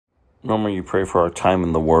Normally you pray for our time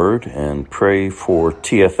in the Word and pray for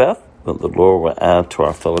TFF, that the Lord will add to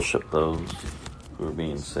our fellowship those who are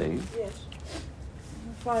being saved. Yes.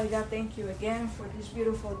 Father God, thank you again for this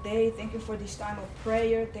beautiful day. Thank you for this time of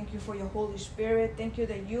prayer. Thank you for your Holy Spirit. Thank you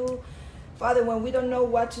that you, Father, when we don't know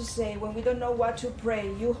what to say, when we don't know what to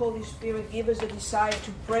pray, you, Holy Spirit, give us a desire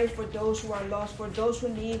to pray for those who are lost, for those who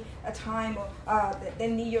need a time, they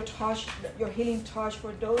need your touch, your healing touch,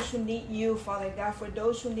 for those who need you, Father God, for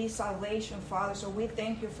those who need salvation, Father. So we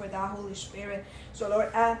thank you for that, Holy Spirit. So,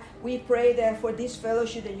 Lord, we pray that for this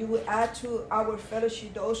fellowship, that you will add to our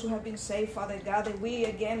fellowship those who have been saved, Father God, that we,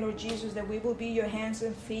 again, Lord Jesus, that we will be your hands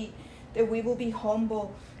and feet, that we will be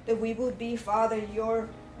humble, that we will be, Father, your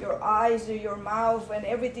eyes, your mouth, and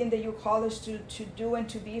everything that you call us to do and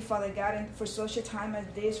to be, Father God, and for such a time as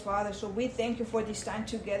this, Father. So we thank you for this time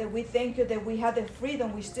together. We thank you that we have the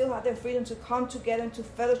freedom, we still have the freedom to come together and to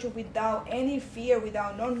fellowship without any fear,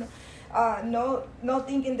 without no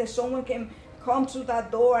thinking that someone can come to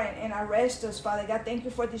that door and arrest us, Father God. Thank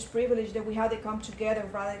you for this privilege that we have to come together,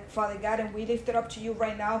 Father God, and we lift it up to you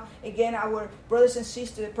right now. Again, our brothers and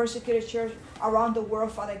sisters, the persecuted church around the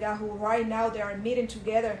world, Father God, who right now they are meeting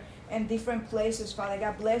together in different places, Father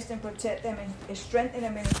God. Bless them, protect them, and strengthen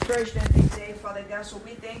them and encourage them this day, Father God. So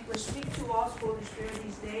we thank you. Speak to us, Holy Spirit,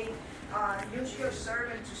 this day. Use your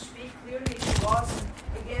servant to speak clearly to us.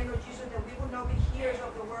 And again, Lord Jesus, that we will not be hearers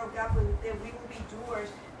of the word of God, but that we will be doers,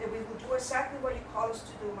 that we will do exactly what you call us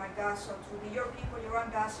to do, my God. So to be your people, your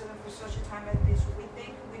ambassador for such a time as this. So we thank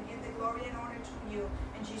you. We give the glory and honor to you.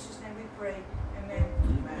 In Jesus' name we pray. Amen.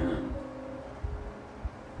 Amen.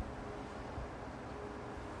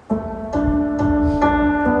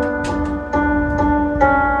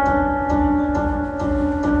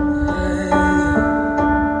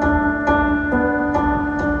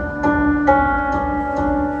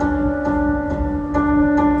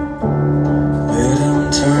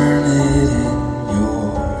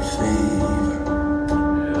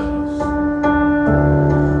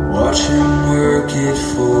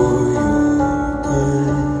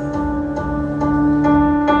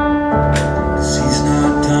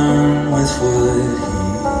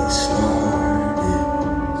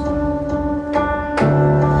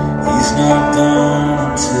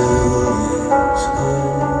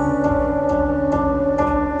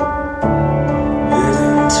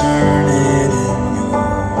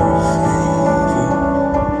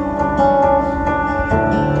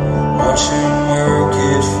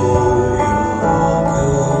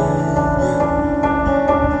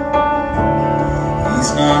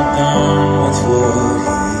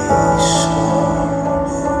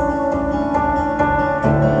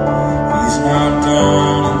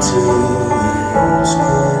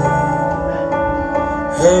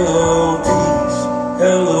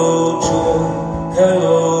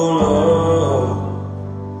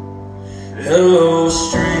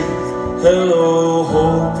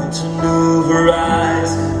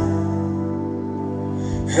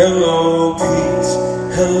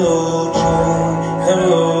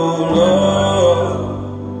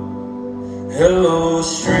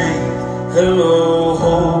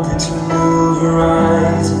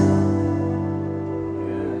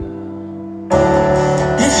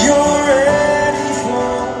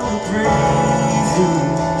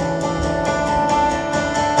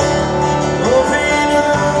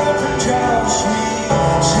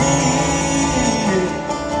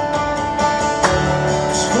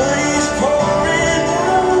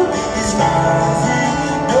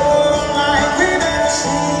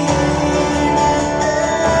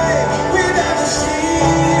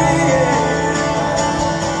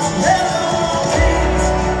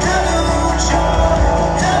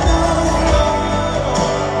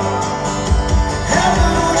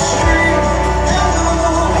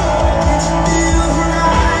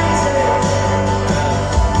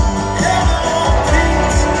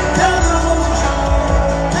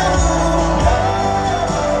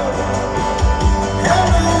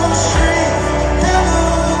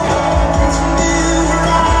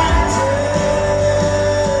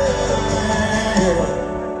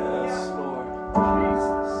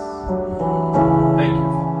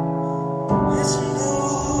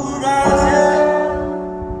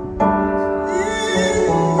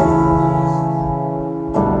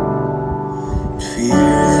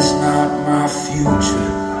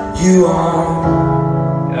 You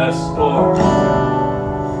are. Yes, Lord.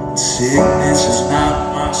 Sickness is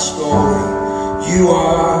not my story. You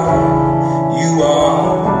are. You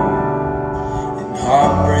are. And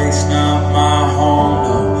heartbreak's not my home.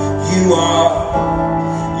 No, you are.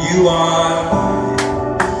 You are.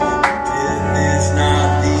 Death is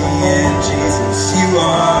not the end, Jesus. You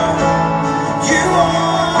are.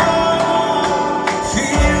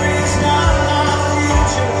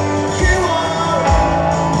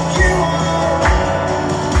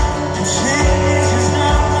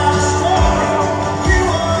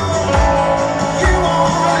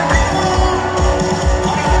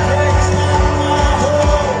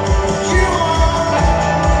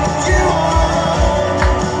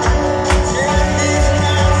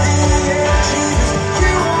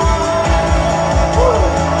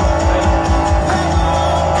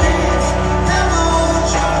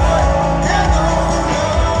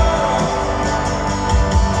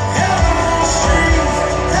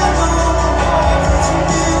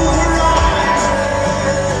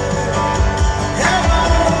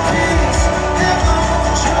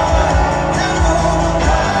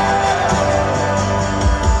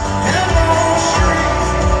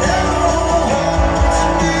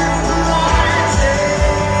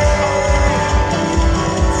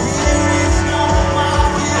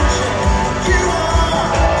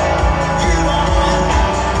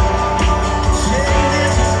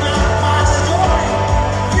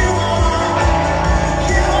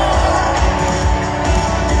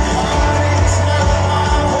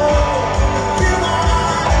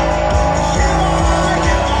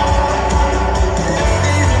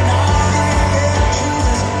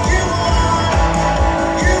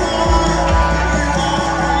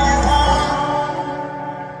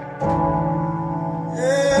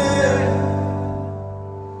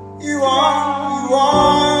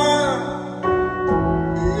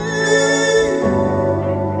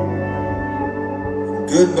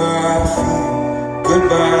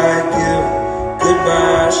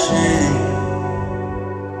 shame.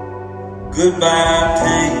 Goodbye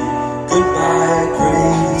pain, goodbye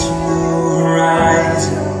grave, it's a new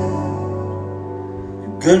horizon.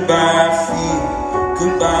 Goodbye fear,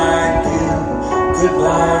 goodbye guilt,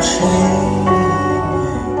 goodbye shame.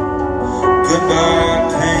 Goodbye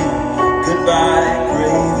pain, goodbye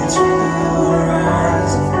grave, it's a new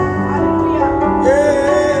horizon.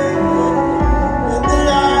 Yeah, let the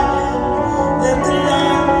light, let the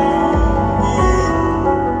light, yeah.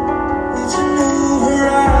 It's a new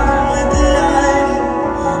horizon, let the light,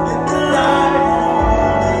 let the light,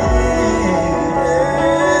 yeah.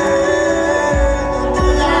 Let the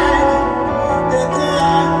light, let the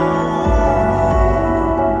light.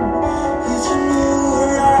 It's a new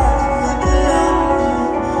horizon, let the light.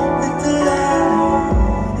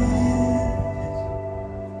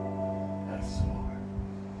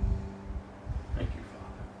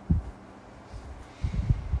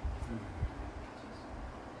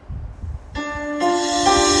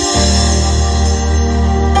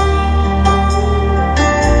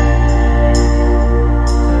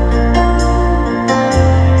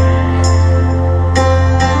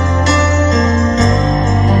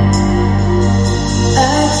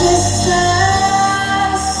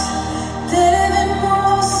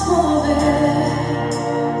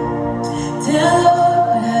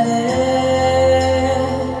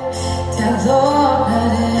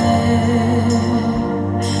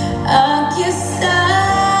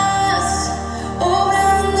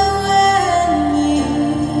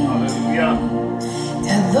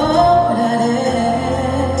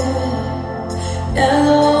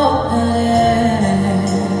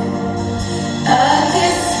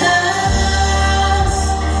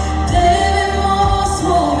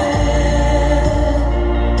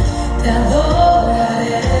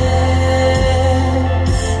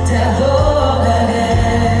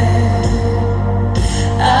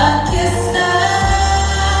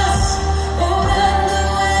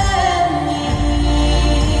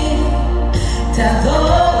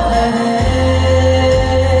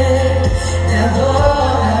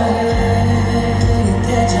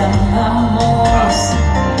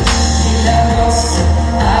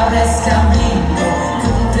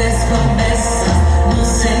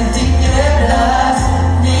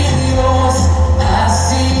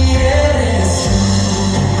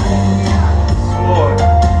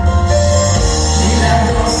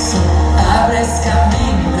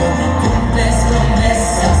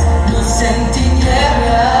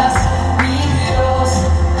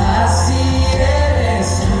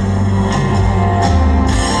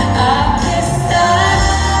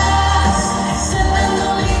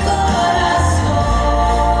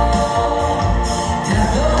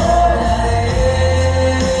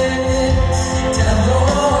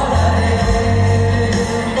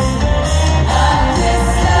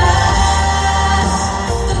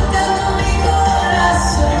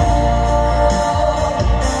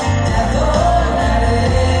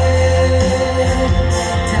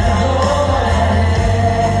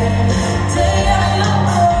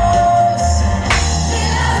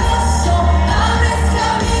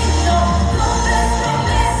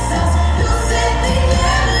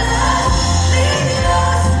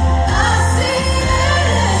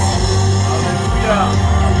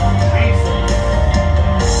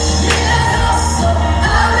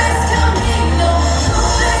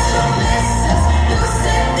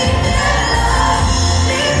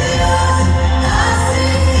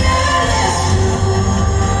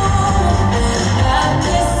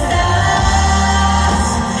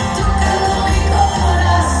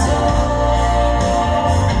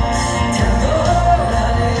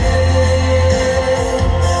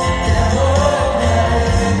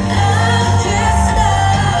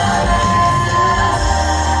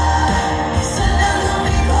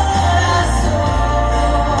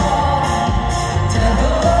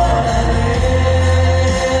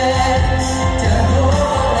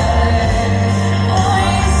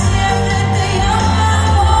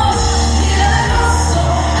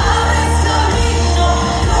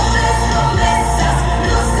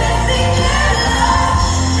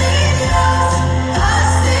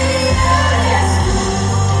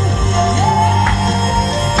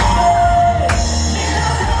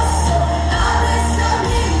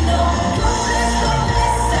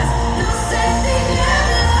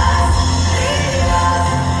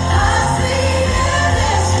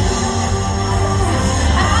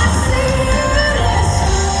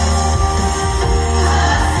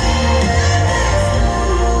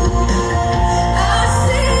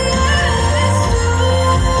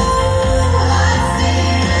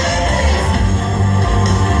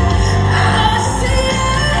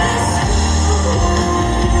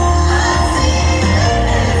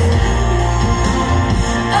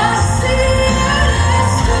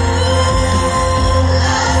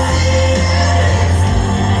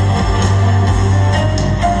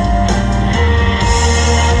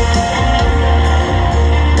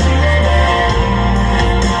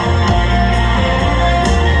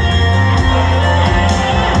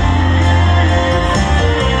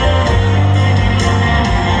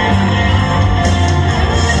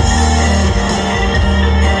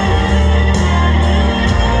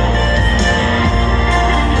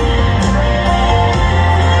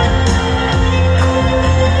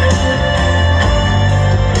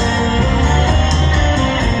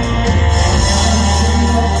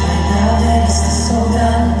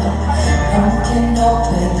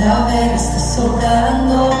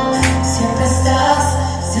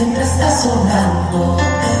 siempre estás obrando,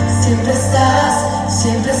 siempre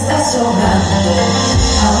estás obrando,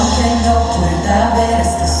 aunque no pueda ver,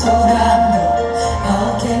 estás obrando,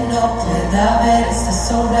 aunque no pueda ver,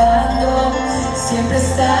 estás obrando, siempre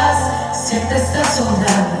estás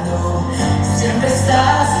obrando,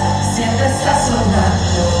 siempre estás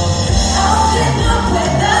obrando, aunque no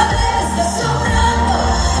pueda ver, estás obrando,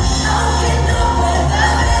 aunque no pueda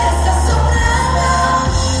ver, estás obrando,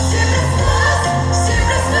 siempre estás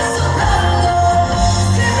obrando,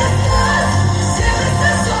 siempre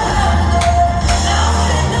estás obrando,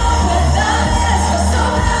 aunque no pueda ver, estás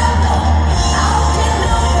obrando, aunque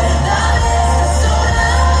no pueda ver, estás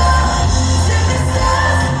obrando, siempre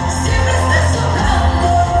estás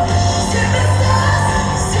obrando,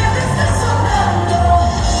 siempre estás obrando,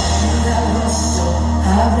 milagroso,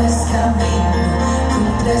 abres camino,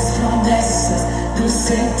 cumples promesas, luz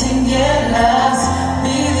en tinieblas,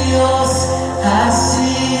 mi Dios,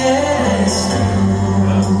 así eres tú.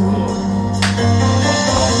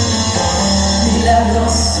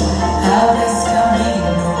 Milagroso, abres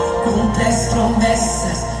camino, cumples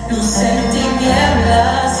promesas, luz en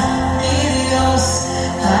tinieblas, mi Dios,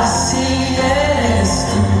 así eres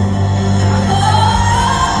tú.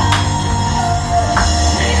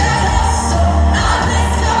 Milagroso,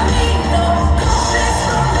 abres camino, cumples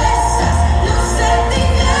promesas, luz en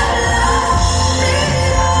tinieblas, mi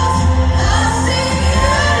Dios, así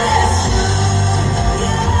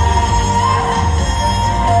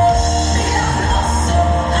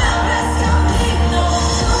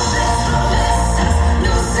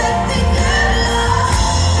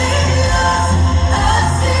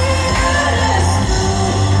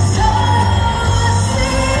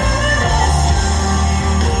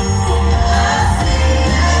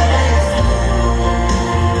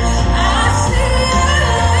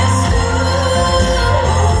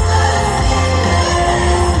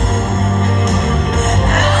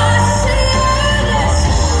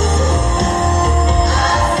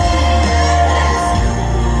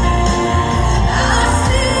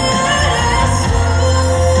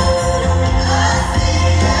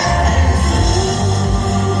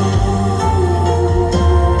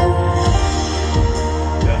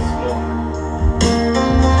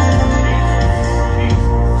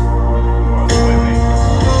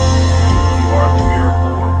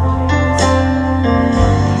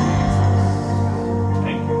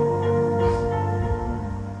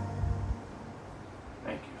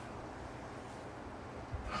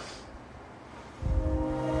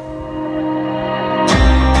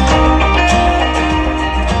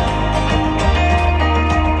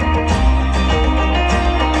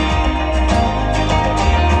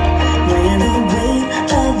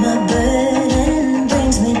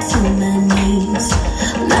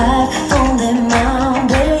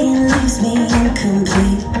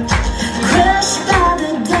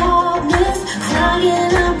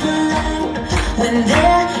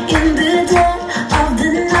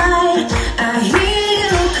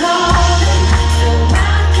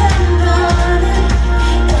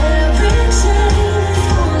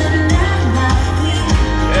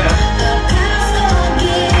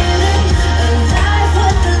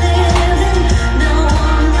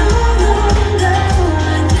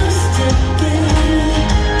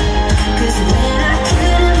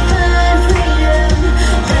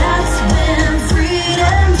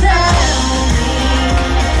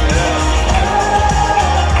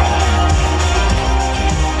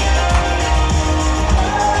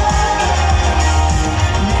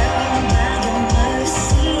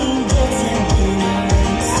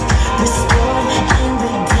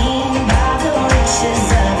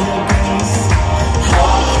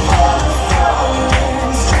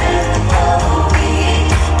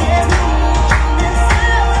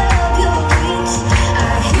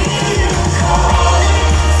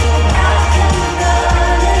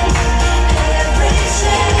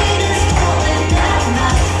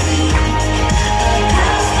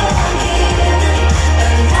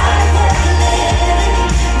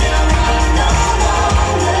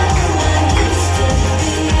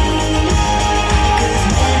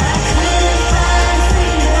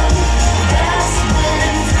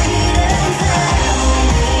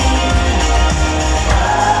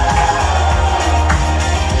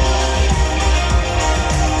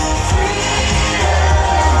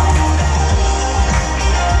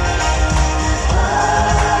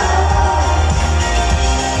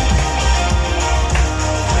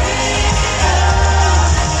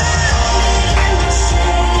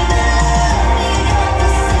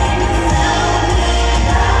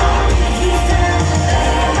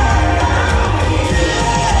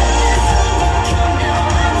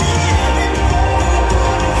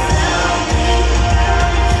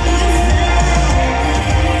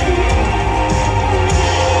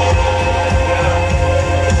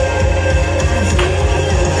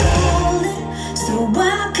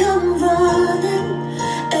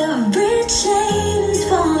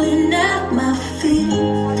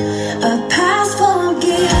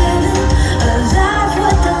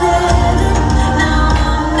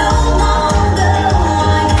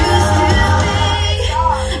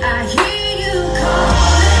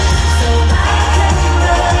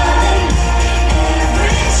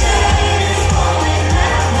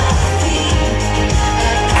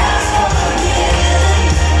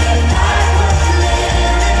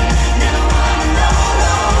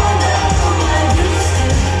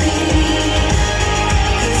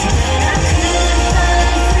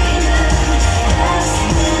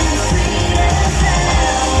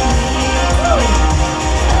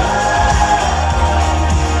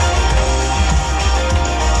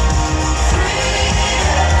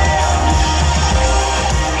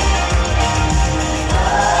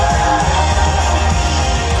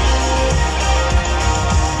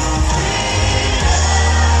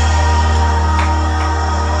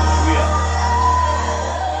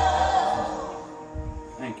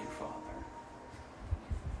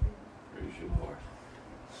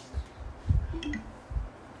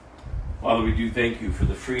Father, we do thank you for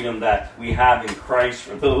the freedom that we have in Christ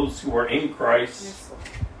for those who are in Christ. Yes, Lord.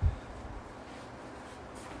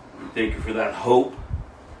 We thank you for that hope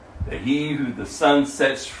that he who the Son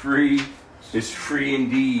sets free is free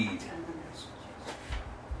indeed.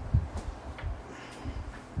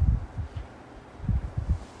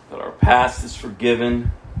 That our past is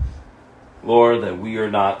forgiven. Lord, that we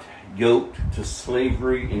are not yoked to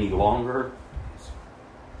slavery any longer.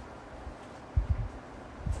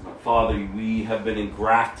 Father, we have been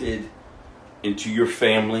engrafted into your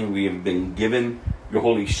family. We have been given your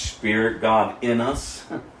Holy Spirit, God, in us,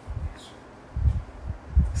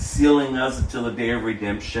 sealing us until the day of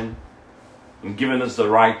redemption, and giving us the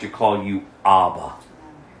right to call you Abba,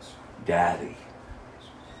 Daddy.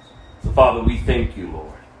 So, Father, we thank you,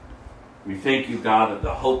 Lord. We thank you, God, that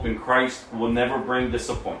the hope in Christ will never bring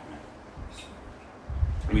disappointment.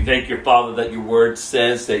 We thank you, Father, that your word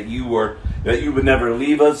says that you would never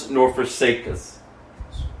leave us nor forsake us.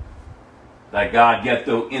 That, God, yet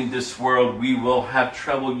though in this world we will have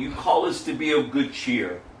trouble, you call us to be of good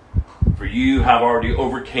cheer, for you have already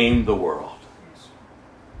overcame the world.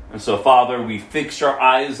 And so, Father, we fix our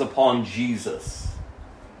eyes upon Jesus,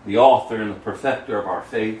 the author and the perfecter of our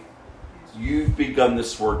faith. You've begun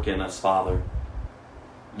this work in us, Father.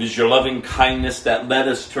 It is your loving kindness that led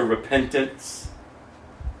us to repentance.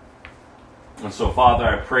 And so, Father,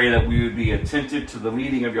 I pray that we would be attentive to the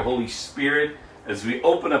leading of your Holy Spirit as we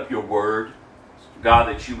open up your word. God,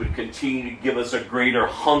 that you would continue to give us a greater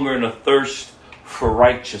hunger and a thirst for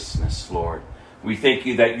righteousness, Lord. We thank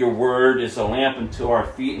you that your word is a lamp unto our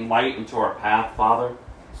feet and light unto our path, Father.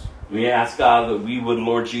 We ask, God, that we would,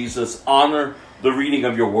 Lord Jesus, honor the reading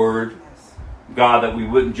of your word. God, that we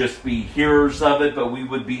wouldn't just be hearers of it, but we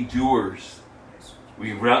would be doers.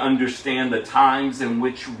 We understand the times in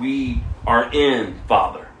which we are in,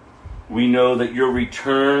 Father. We know that your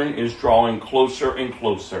return is drawing closer and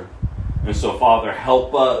closer. And so, Father,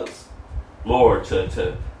 help us, Lord,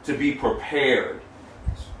 to be prepared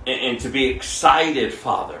and to be excited,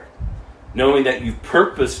 Father, knowing that you've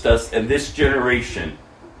purposed us in this generation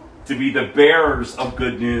to be the bearers of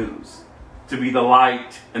good news, to be the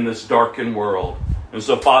light in this darkened world. And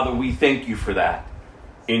so, Father, we thank you for that.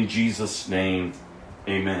 In Jesus' name,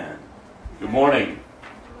 amen. Good morning.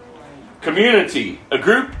 Community, a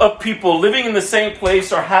group of people living in the same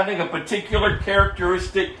place or having a particular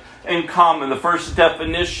characteristic in common. The first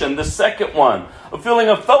definition. The second one, a feeling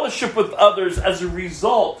of fellowship with others as a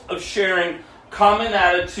result of sharing common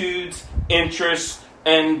attitudes, interests,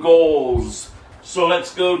 and goals. So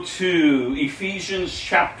let's go to Ephesians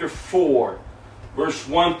chapter 4, verse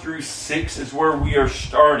 1 through 6 is where we are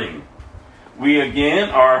starting. We again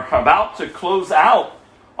are about to close out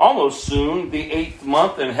almost soon the 8th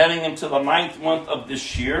month and heading into the 9th month of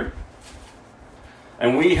this year.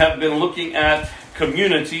 And we have been looking at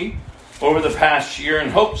community over the past year in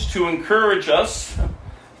hopes to encourage us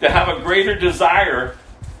to have a greater desire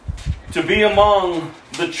to be among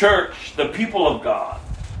the church, the people of God.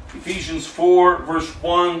 Ephesians 4, verse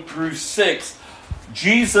 1 through 6.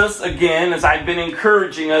 Jesus, again, as I've been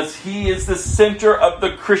encouraging us, he is the center of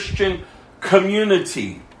the Christian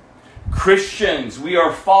community. Christians, we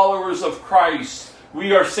are followers of Christ.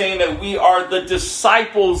 We are saying that we are the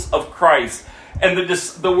disciples of Christ. And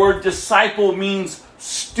the word disciple means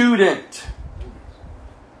student.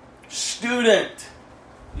 Student.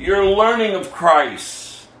 You're learning of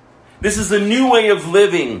Christ. This is a new way of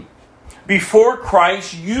living. Before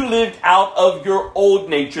Christ, you lived out of your old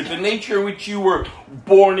nature, the nature which you were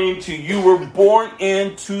born into. You were born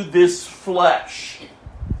into this flesh.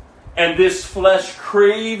 And this flesh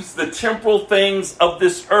craves the temporal things of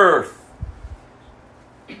this earth.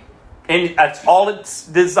 And that's all it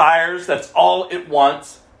desires. That's all it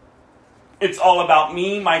wants. It's all about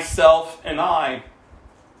me, myself, and I.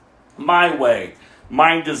 My way,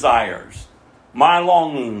 my desires, my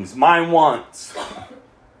longings, my wants.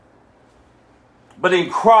 But in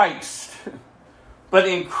Christ,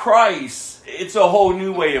 it's a whole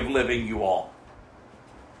new way of living, you all.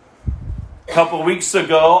 A couple of weeks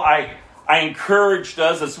ago, I encouraged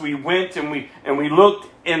us as we went and we looked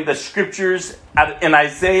in the scriptures in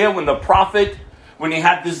Isaiah when the prophet, when he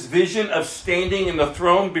had this vision of standing in the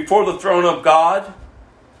throne, before the throne of God,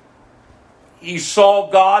 he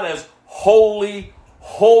saw God as holy,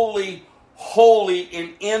 holy, holy.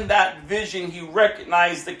 And in that vision, he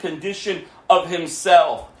recognized the condition of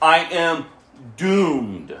himself. I am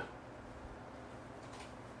doomed.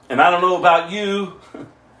 And I don't know about you,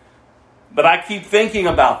 but I keep thinking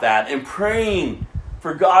about that and praying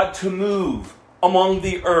for God to move among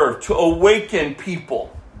the earth, to awaken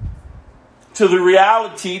people. to the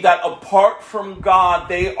reality that apart from God,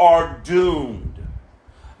 they are doomed.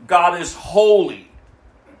 God is holy.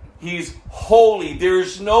 He's holy.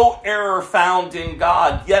 There's no error found in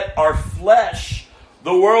God. Yet our flesh,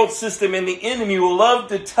 the world system, and the enemy will love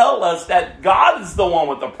to tell us that God is the one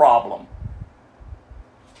with the problem.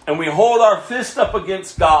 And we hold our fist up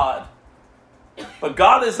against God. But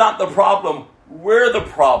God is not the problem. We're the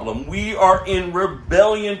problem. We are in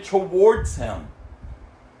rebellion towards Him.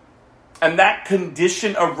 And that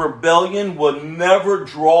condition of rebellion will never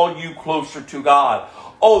draw you closer to God.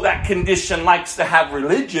 Oh, that condition likes to have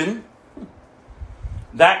religion.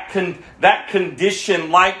 That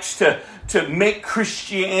condition likes to make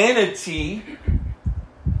Christianity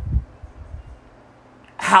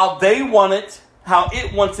how they want it, how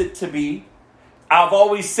it wants it to be. I've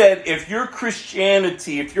always said, if your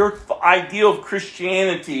Christianity, if your ideal of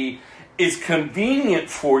Christianity is convenient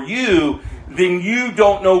for you, then you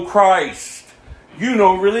don't know Christ. You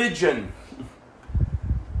know religion.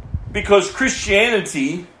 Because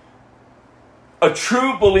Christianity, a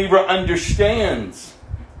true believer understands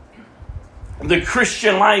the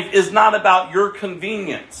Christian life is not about your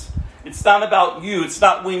convenience. It's not about you. It's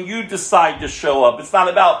not when you decide to show up. It's not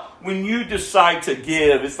about when you decide to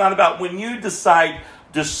give. It's not about when you decide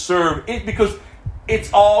to serve. Because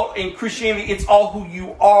it's all, in Christianity, it's all who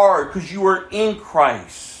you are, because you are in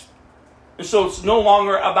Christ. And so it's no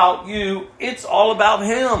longer about you. It's all about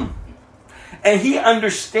Him. And He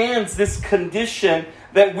understands this condition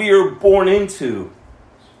that we are born into.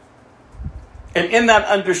 And in that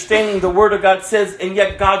understanding, the Word of God says, and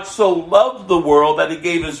yet God so loved the world that He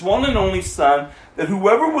gave His one and only Son, that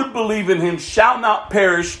whoever would believe in Him shall not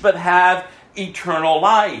perish, but have eternal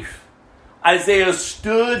life. Isaiah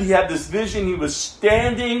stood, he had this vision, he was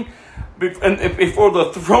standing before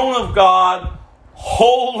the throne of God,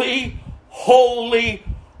 holy, holy,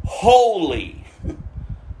 holy.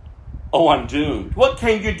 Oh, I'm doomed. What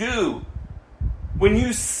can you do when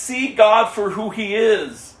you see God for who He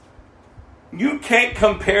is? You can't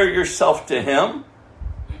compare yourself to Him.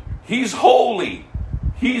 He's holy.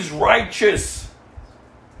 He's righteous.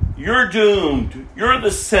 You're doomed. You're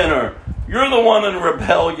the sinner. You're the one in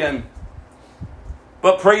rebellion.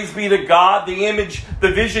 But praise be to God,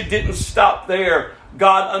 the vision didn't stop there.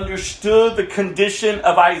 God understood the condition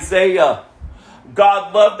of Isaiah.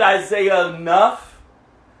 God loved Isaiah enough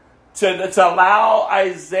to allow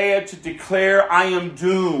Isaiah to declare, I am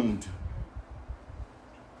doomed.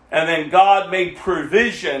 And then God made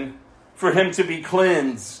provision for him to be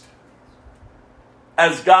cleansed.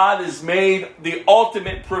 As God has made the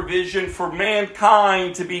ultimate provision for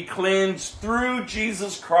mankind to be cleansed through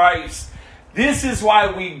Jesus Christ. This is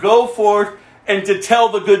why we go forth and to tell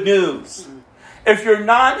the good news. If you're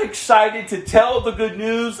not excited to tell the good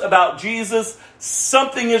news about Jesus,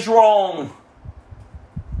 something is wrong.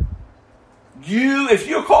 If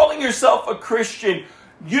you're calling yourself a Christian,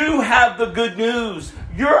 you have the good news.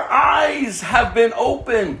 Your eyes have been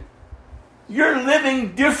opened. You're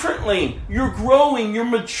living differently. You're growing. You're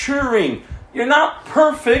maturing. You're not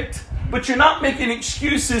perfect, but you're not making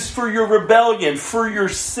excuses for your rebellion, for your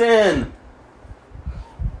sin.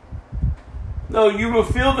 No, you will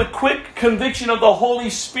feel the quick conviction of the Holy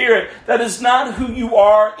Spirit. That is not who you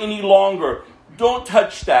are any longer. Don't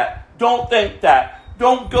touch that. Don't think that.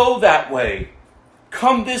 Don't go that way.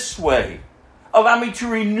 Come this way. Allow me to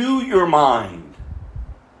renew your mind.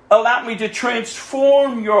 Allow me to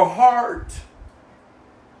transform your heart.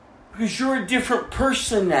 Because you're a different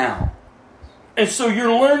person now. And so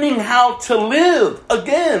you're learning how to live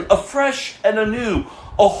again, afresh and anew,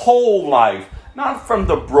 a whole life. Not from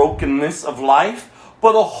the brokenness of life,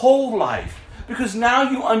 but a whole life. Because now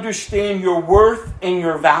you understand your worth and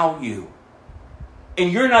your value.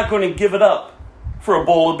 And you're not going to give it up for a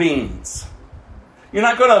bowl of beans. You're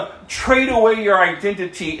not going to trade away your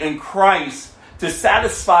identity in Christ to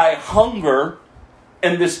satisfy hunger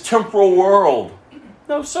in this temporal world.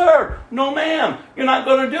 No, sir. No, ma'am. You're not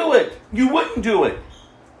going to do it. You wouldn't do it.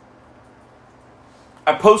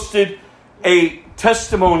 I posted a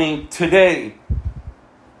testimony today.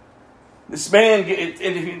 This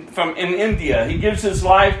man from in India, he gives his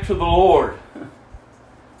life to the Lord.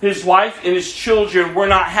 His wife and his children were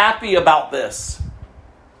not happy about this.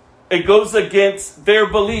 It goes against their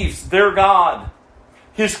beliefs, their God.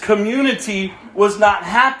 His community was not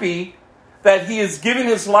happy that he has given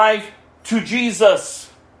his life to Jesus.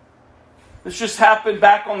 This just happened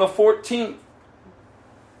back on the 14th.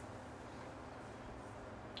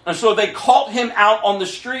 And so they called him out on the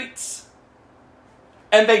streets.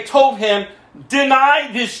 And they told him, deny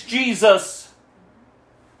this Jesus.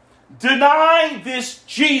 Deny this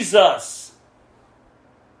Jesus.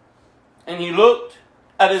 And he looked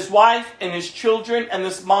at his wife and his children and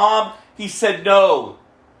this mob. He said no.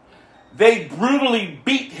 They brutally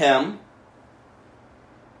beat him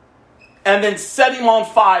and then set him on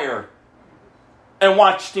fire and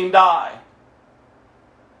watched him die.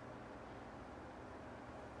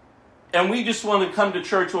 And we just want to come to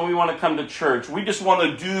church when we want to come to church. We just want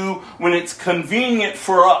to do when it's convenient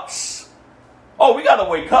for us. Oh, we got to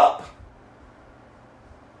wake up.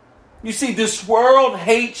 You see, this world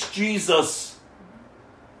hates Jesus.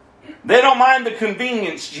 They don't mind the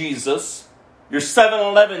convenience Jesus. Your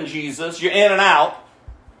 7-Eleven Jesus. You're in and out.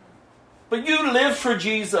 But you live for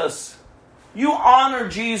Jesus. You honor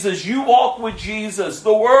Jesus. You walk with Jesus.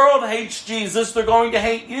 The world hates Jesus. They're going to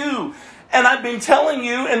hate you. And I've been telling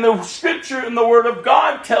you, and the scripture and the word of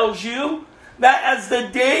God tells you that as the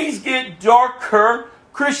days get darker,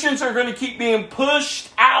 Christians are going to keep being pushed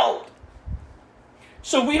out.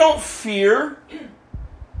 So we don't fear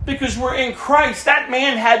because we're in Christ. That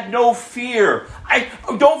man had no fear. I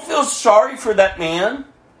don't feel sorry for that man.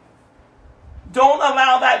 Don't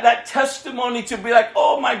allow that testimony to be like,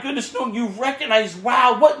 oh my goodness, no, you recognize,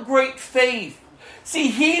 wow, what great faith. See,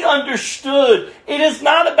 he understood it is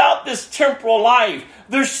not about this temporal life.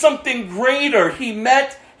 There's something greater. He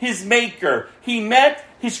met his maker. He met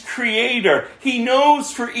his creator. He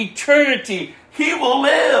knows for eternity he will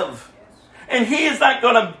live. And he is not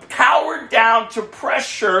going to cower down to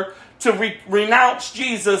pressure to renounce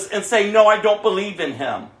Jesus and say, no, I don't believe in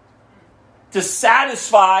him. To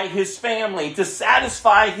satisfy his family, to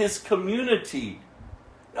satisfy his community.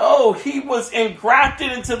 No, he was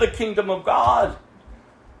engrafted into the kingdom of God.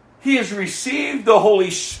 He has received the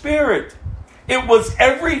Holy Spirit. It was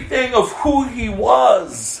everything of who he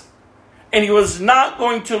was. And he was not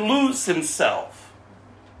going to lose himself.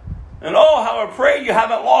 And oh, how I pray you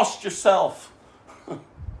haven't lost yourself.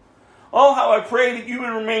 Oh, how I pray that you would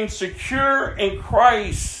remain secure in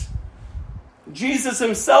Christ. Jesus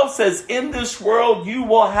himself says, in this world you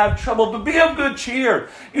will have trouble, but be of good cheer.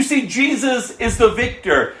 You see, Jesus is the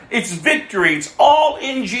victor. It's victory. It's all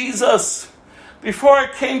in Jesus. Before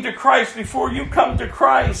I came to Christ, before you come to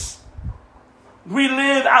Christ, we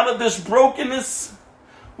live out of this brokenness.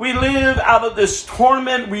 We live out of this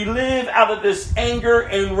torment. We live out of this anger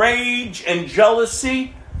and rage and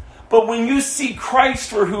jealousy. But when you see Christ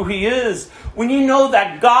for who he is, when you know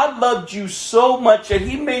that God loved you so much that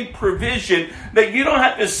he made provision that you don't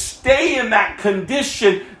have to stay in that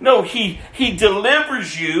condition. No, he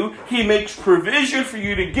delivers you. He makes provision for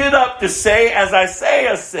you to get up to say, as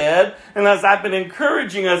Isaiah said, and as I've been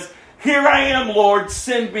encouraging us, here I am, Lord,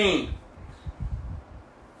 send me.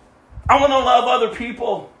 I want to love other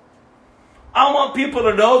people. I want people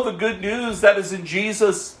to know the good news that is in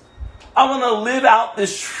Jesus. I want to live out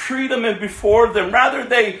this freedom and before them, rather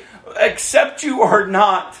they accept you or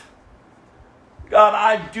not. God,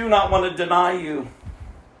 I do not want to deny you.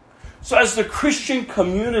 So as the Christian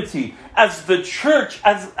community, as the church,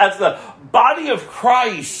 as the body of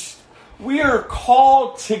Christ, we are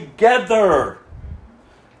called together.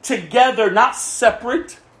 Together, not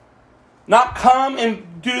separate. Not come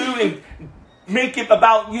and do and make it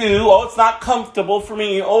about you. Oh, it's not comfortable for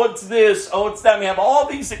me. Oh, it's this. Oh, it's that. We have all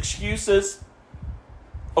these excuses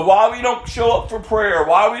of why we don't show up for prayer,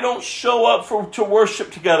 why we don't show up to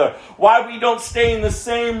worship together, why we don't stay in the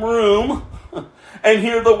same room and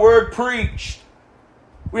hear the word preached.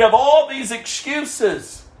 We have all these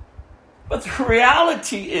excuses. But the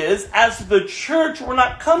reality is, as the church, we're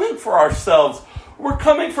not coming for ourselves. We're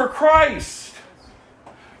coming for Christ.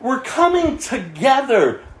 We're coming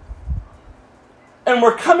together. And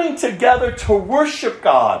we're coming together to worship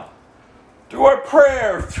God. Through our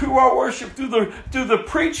prayer, through our worship, through the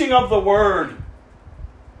preaching of the word.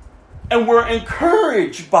 And we're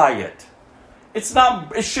encouraged by it.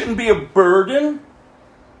 It shouldn't be a burden.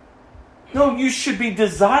 No, you should be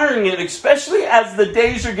desiring it, especially as the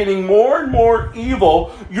days are getting more and more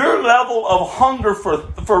evil. Your level of hunger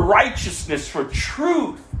for righteousness, for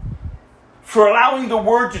truth, for allowing the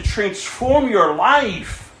word to transform your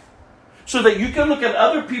life, so that you can look at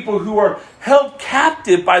other people who are held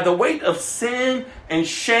captive by the weight of sin and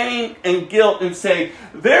shame and guilt and say,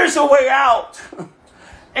 there's a way out.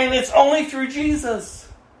 And it's only through Jesus.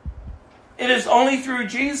 It is only through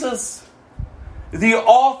Jesus, the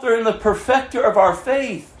author and the perfecter of our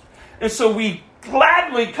faith. And so we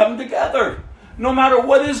gladly come together, no matter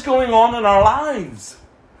what is going on in our lives.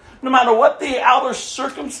 No matter what the outer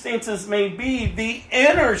circumstances may be, the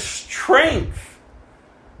inner strength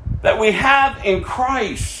that we have in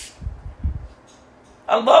Christ.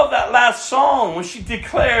 I love that last song when she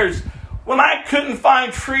declares, when I couldn't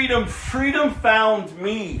find freedom, freedom found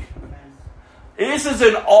me. This is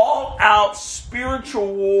an all-out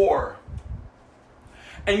spiritual war.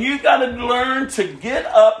 And you've got to learn to get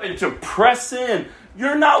up and to press in.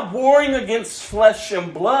 You're not warring against flesh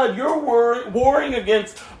and blood. You're warring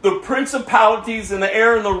against the principalities in the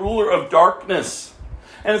air and the ruler of darkness.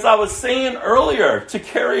 And as I was saying earlier to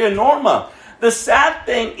Carrie and Norma, the sad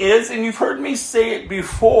thing is, and you've heard me say it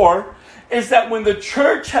before, is that when the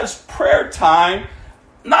church has prayer time,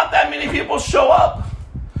 not that many people show up.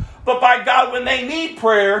 But by God, when they need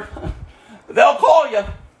prayer, they'll call you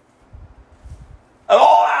at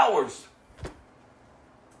all hours.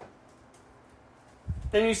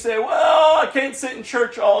 Then you say, well, I can't sit in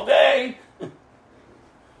church all day.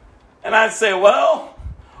 And I'd say, well,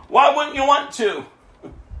 why wouldn't you want to?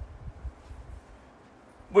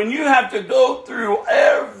 When you have to go through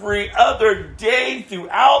every other day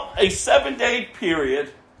throughout a 7-day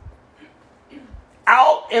period,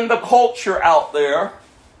 out in the culture out there,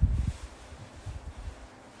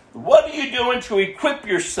 what are you doing to equip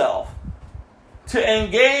yourself to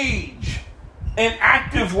engage in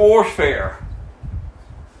active warfare?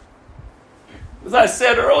 As I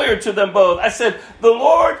said earlier to them both, I said, the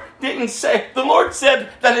Lord said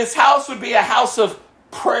that his house would be a house of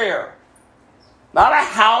prayer. Not a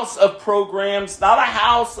house of programs, not a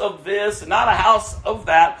house of this, not a house of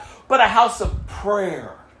that, but a house of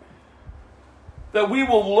prayer. That we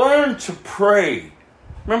will learn to pray.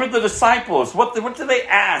 Remember the disciples, what did they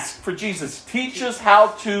ask for Jesus? Teach us how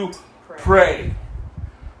to pray.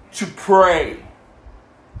 To pray.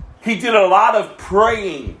 He did a lot of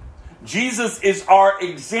praying. Jesus is our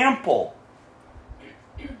example.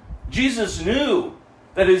 Jesus knew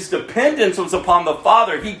that his dependence was upon the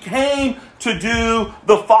Father. He came to do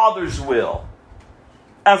the Father's will.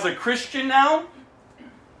 As a Christian now,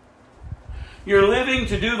 you're living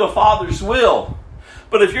to do the Father's will.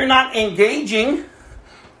 But if you're not engaging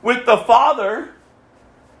with the Father,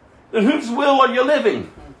 then whose will are you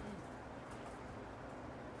living?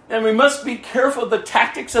 And we must be careful of the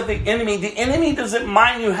tactics of the enemy. The enemy doesn't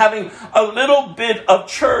mind you having a little bit of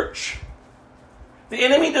church. The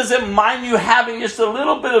enemy doesn't mind you having just a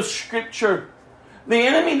little bit of scripture. The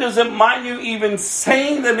enemy doesn't mind you even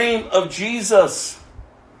saying the name of Jesus.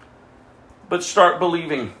 But start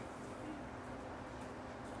believing.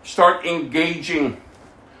 Start engaging.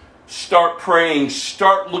 Start praying.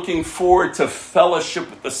 Start looking forward to fellowship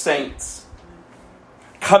with the saints.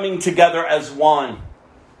 Coming together as one.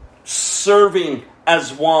 Serving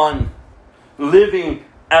as one. Living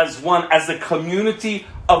as one. As a community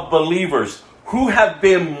of believers who have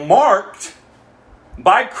been marked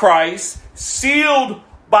by Christ, sealed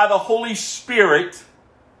by the Holy Spirit,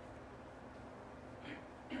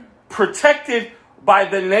 protected by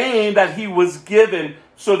the name that he was given,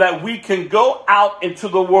 so that we can go out into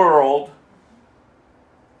the world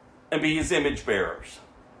and be his image bearers,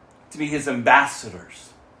 to be his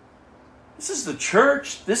ambassadors. This is the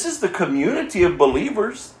church. This is the community of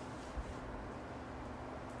believers.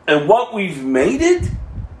 And what we've made it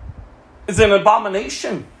is an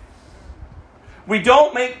abomination. We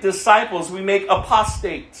don't make disciples, we make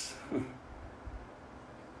apostates.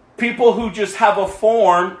 People who just have a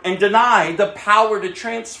form and deny the power to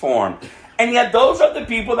transform. And yet those are the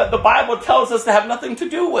people that the Bible tells us to have nothing to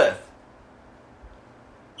do with.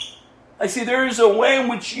 I see there is a way in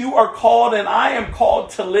which you are called and I am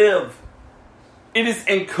called to live. It is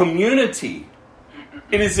in community.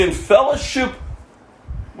 It is in fellowship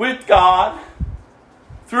with God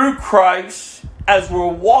through Christ as we're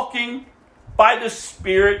walking by the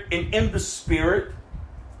Spirit and in the Spirit,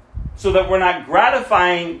 so that we're not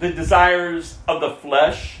gratifying the desires of the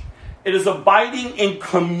flesh. It is abiding in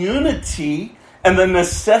community and the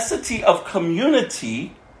necessity of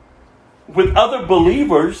community with other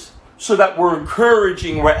believers, so that we're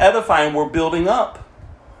encouraging, we're edifying, we're building up.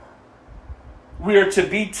 We are to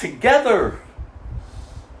be together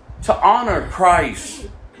to honor Christ,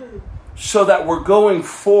 so that we're going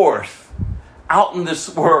forth out in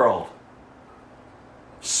this world,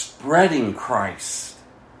 spreading Christ.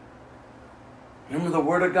 Remember, the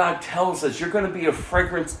Word of God tells us you're going to be a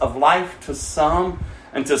fragrance of life to some,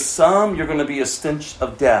 and to some you're going to be a stench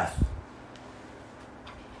of death.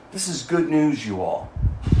 This is good news, you all.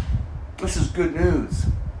 This is good news.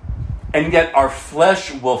 And yet our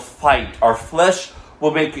flesh will fight. Our flesh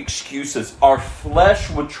will make excuses. Our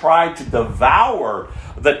flesh will try to devour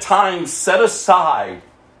the time set aside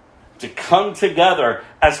to come together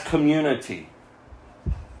as community,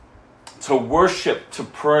 to worship, to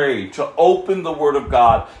pray, to open the Word of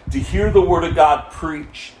God, to hear the Word of God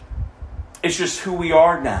preached. It's just who we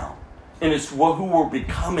are now. And it's who we're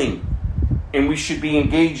becoming. And we should be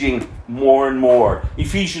engaging more and more.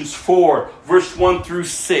 Ephesians 4, verse 1 through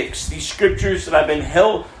 6. These scriptures that I've been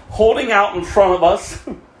holding out in front of us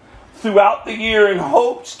throughout the year in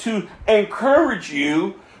hopes to encourage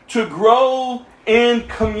you to grow in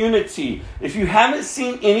community. If you haven't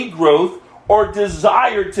seen any growth or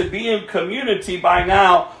desire to be in community by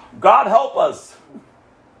now, God help us.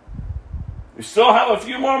 We still have a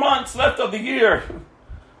few more months left of the year.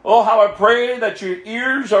 Oh, how I pray that your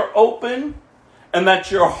ears are open and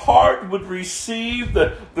that your heart would receive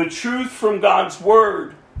the truth from God's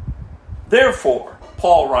word. Therefore,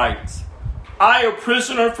 Paul writes, I, a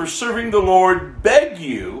prisoner for serving the Lord, beg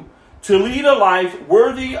you to lead a life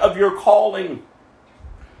worthy of your calling.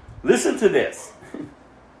 Listen to this.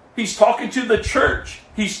 He's talking to the church.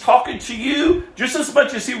 He's talking to you just as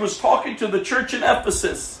much as he was talking to the church in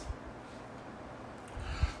Ephesus.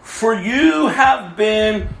 For you have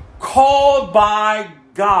been called by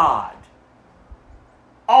God.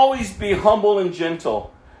 Always be humble and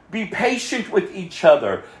gentle. Be patient with each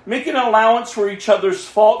other. Make an allowance for each other's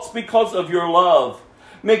faults because of your love.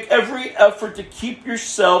 Make every effort to keep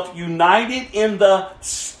yourself united in the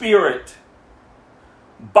Spirit,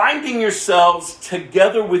 binding yourselves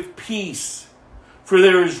together with peace. For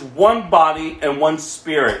there is one body and one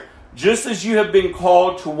Spirit, just as you have been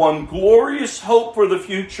called to one glorious hope for the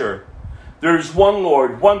future. There is one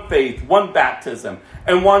Lord, one faith, one baptism,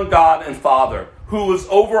 and one God and Father, who is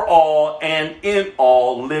over all and in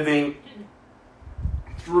all, living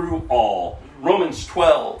through all. Romans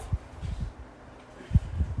 12.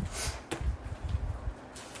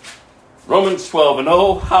 Romans 12. And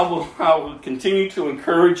oh, how will continue to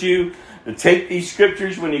encourage you to take these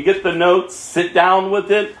scriptures when you get the notes, sit down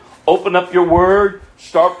with it, open up your word,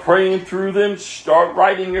 start praying through them, start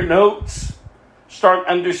writing your notes, start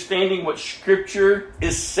understanding what scripture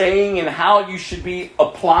is saying and how you should be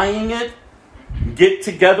applying it. Get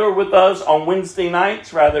together with us on Wednesday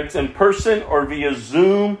nights, whether it's in person or via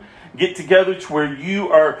Zoom. Get together to where you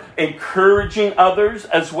are encouraging others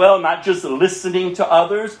as well, not just listening to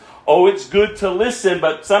others. Oh, it's good to listen,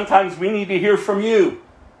 but sometimes we need to hear from you.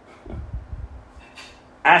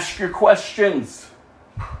 Ask your questions.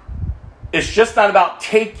 It's just not about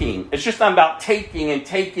taking. It's just not about taking and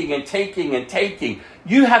taking and taking and taking.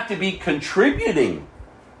 You have to be contributing.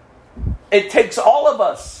 It takes all of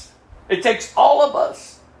us. It takes all of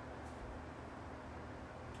us.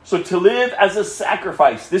 So to live as a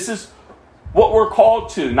sacrifice, this is what we're called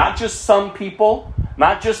to. Not just some people,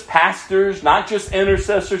 not just pastors, not just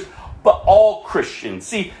intercessors, but all Christians.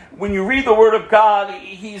 See, when you read the Word of God,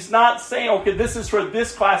 He's not saying, okay, this is for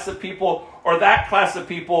this class of people or that class of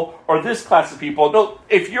people or this class of people. No,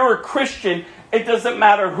 if you're a Christian, it doesn't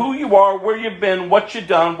matter who you are, where you've been, what you've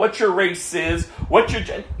done, what your race is,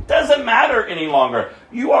 it doesn't matter any longer.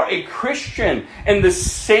 You are a Christian, and the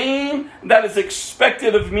same that is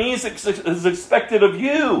expected of me is expected of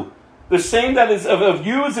you. The same that is of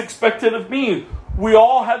you is expected of me. We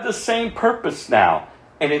all have the same purpose now,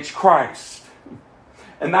 and it's Christ.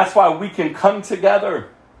 And that's why we can come together.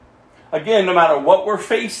 Again, no matter what we're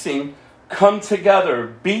facing, come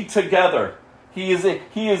together, be together. He is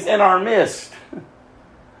in our midst.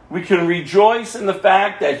 We can rejoice in the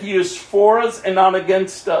fact that He is for us and not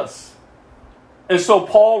against us. And so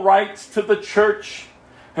Paul writes to the church,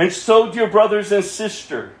 and so, dear brothers and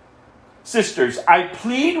sisters, I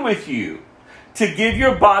plead with you to give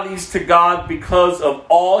your bodies to God because of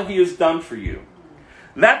all He has done for you.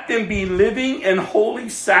 Let them be living and holy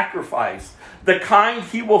sacrifice, the kind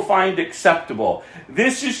He will find acceptable.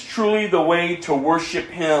 This is truly the way to worship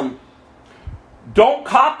Him. Don't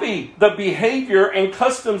copy the behavior and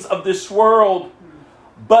customs of this world,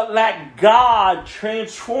 but let God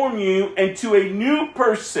transform you into a new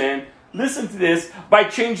person, listen to this, by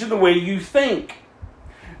changing the way you think.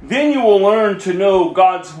 Then you will learn to know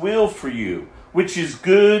God's will for you, which is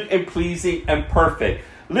good and pleasing and perfect.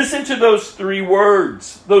 Listen to those three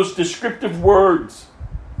words, those descriptive words.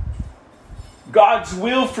 God's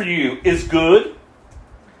will for you is good,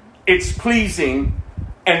 it's pleasing,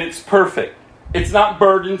 and it's perfect. It's not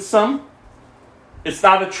burdensome. It's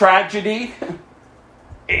not a tragedy.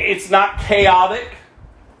 It's not chaotic.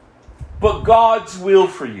 But God's will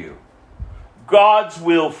for you. God's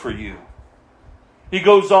will for you. He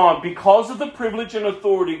goes on, because of the privilege and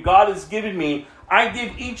authority God has given me, I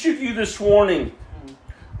give each of you this warning.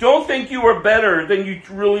 Don't think you are better than you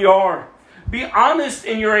really are. Be honest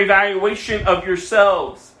in your evaluation of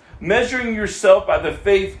yourselves, measuring yourself by the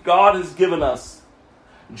faith God has given us.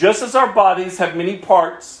 Just as our bodies have many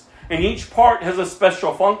parts, and each part has a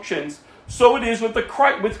special function, so it is with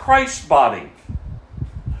Christ's body.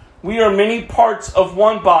 We are many parts of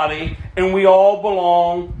one body, and we all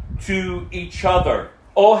belong to each other.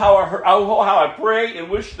 Oh, how I pray and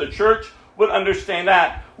wish the church would understand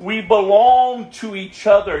that. We belong to each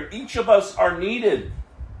other. Each of us are needed.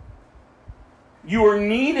 You are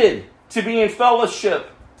needed to be in fellowship.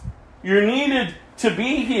 You're needed to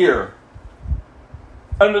be here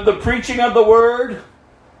under the preaching of the word,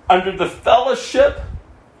 under the fellowship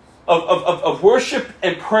of worship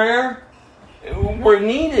and prayer. We're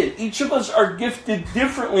needed. Each of us are gifted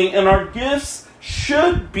differently, and our gifts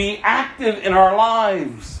should be active in our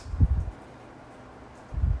lives.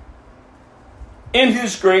 In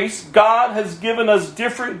His grace, God has given us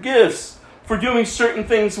different gifts for doing certain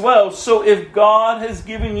things well. So if God has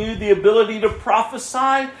given you the ability to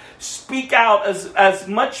prophesy, speak out as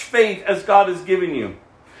much faith as God has given you.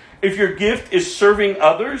 If your gift is serving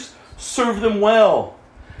others, serve them well.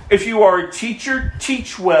 If you are a teacher,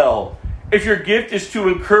 teach well. If your gift is to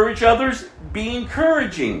encourage others, be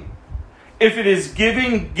encouraging. If it is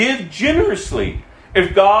giving, give generously.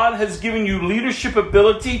 If God has given you leadership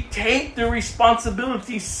ability, take the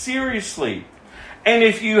responsibility seriously. And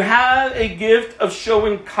if you have a gift of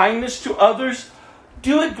showing kindness to others,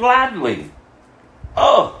 do it gladly.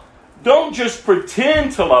 Don't just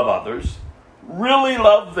pretend to love others. Really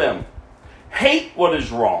love them. Hate what is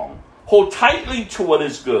wrong. Hold tightly to what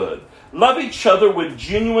is good. Love each other with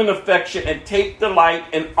genuine affection and take delight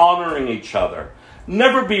in honoring each other.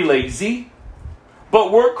 Never be lazy,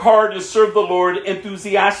 but work hard to serve the Lord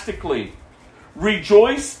enthusiastically.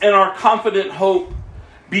 Rejoice in our confident hope.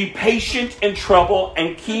 Be patient in trouble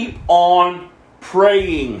and keep on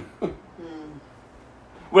praying.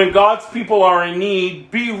 When God's people are in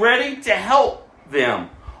need, be ready to help them.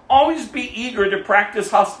 Always be eager to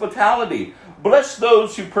practice hospitality. Bless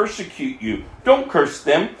those who persecute you. Don't curse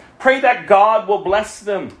them. Pray that God will bless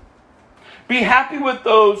them. Be happy with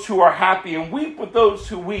those who are happy and weep with those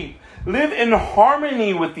who weep. Live in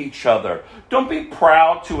harmony with each other. Don't be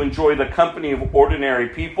proud to enjoy the company of ordinary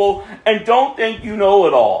people, and don't think you know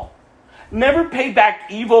it all. Never pay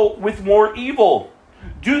back evil with more evil.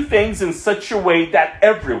 Do things in such a way that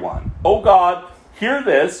everyone, oh God, hear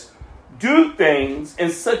this, do things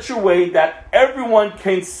in such a way that everyone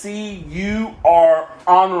can see you are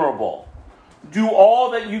honorable. Do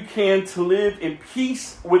all that you can to live in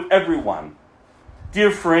peace with everyone.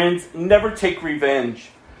 Dear friends, never take revenge.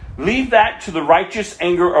 Leave that to the righteous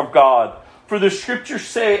anger of God. For the scriptures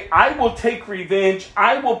say, I will take revenge.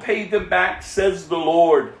 I will pay them back, says the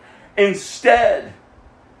Lord. Instead,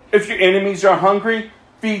 if your enemies are hungry,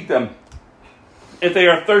 feed them. If they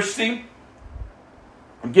are thirsty,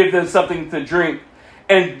 give them something to drink.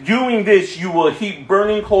 And doing this, you will heap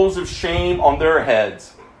burning coals of shame on their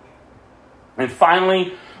heads. And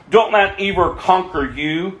finally, don't let evil conquer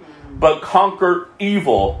you, but conquer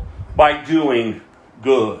evil by doing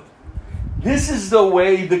good. This is the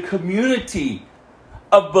way the community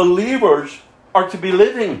of believers are to be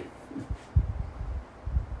living.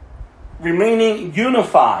 Remaining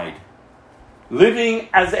unified. Living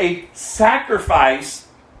as a sacrifice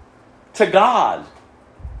to God.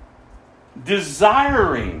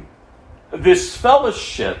 Desiring this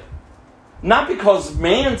fellowship, not because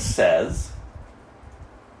man says,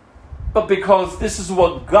 but because this is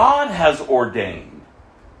what God has ordained.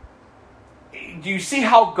 Do you see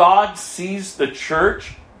how God sees the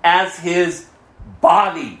church as His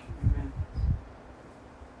body?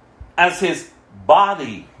 As His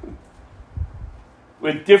body.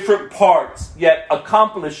 With different parts, yet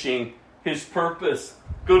accomplishing His purpose.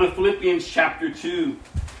 Go to Philippians chapter 2.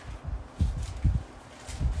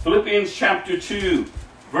 Philippians chapter 2,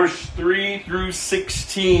 verse 3 through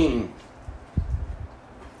 16.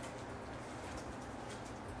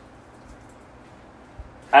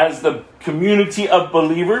 As the community of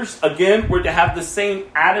believers, again, we're to have the same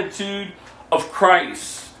attitude of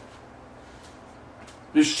Christ.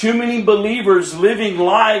 There's too many believers living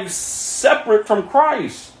lives separate from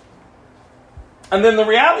Christ. And then the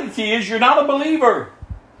reality is you're not a believer.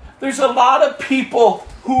 There's a lot of people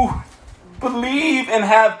who believe and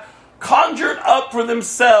have conjured up for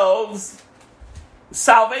themselves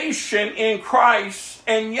salvation in Christ,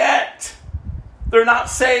 and yet they're not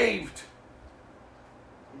saved.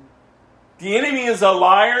 The enemy is a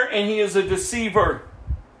liar and he is a deceiver.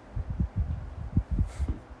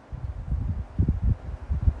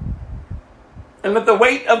 And let the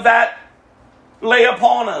weight of that lay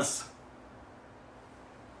upon us.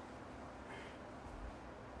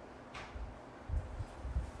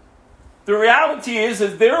 The reality is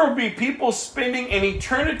that there will be people spending an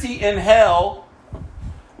eternity in hell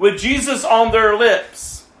with Jesus on their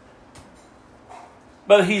lips,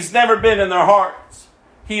 but He's never been in their hearts.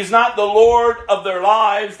 He's not the Lord of their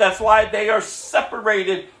lives. That's why they are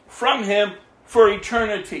separated from Him for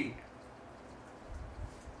eternity.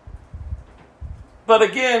 But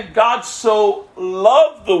again, God so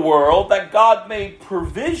loved the world that God made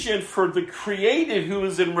provision for the created who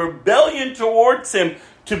is in rebellion towards Him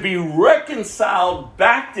to be reconciled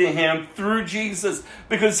back to Him through Jesus.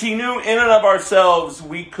 Because He knew in and of ourselves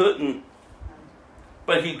we couldn't.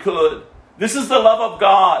 But He could. This is the love of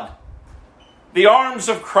God. The arms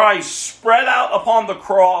of Christ spread out upon the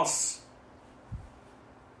cross.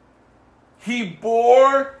 He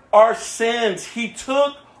bore our sins. He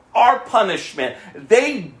took our punishment.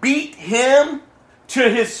 They beat Him till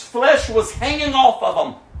His flesh was hanging off of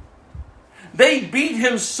Him. They beat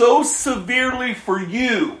Him so severely for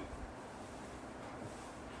you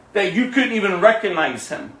that you couldn't even recognize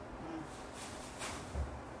Him.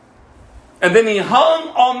 And then He hung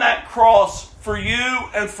on that cross for you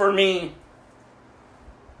and for me.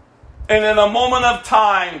 And in a moment of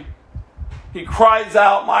time, He cries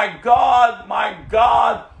out, my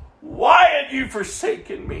God, why have you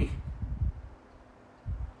forsaken me?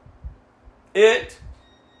 It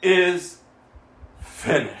is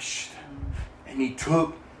finished. And He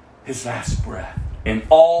took His last breath. And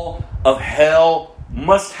all of hell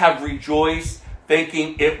must have rejoiced,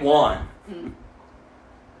 thinking it won.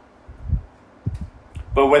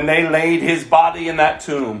 But when they laid His body in that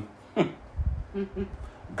tomb,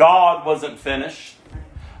 God wasn't finished.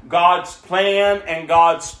 God's plan and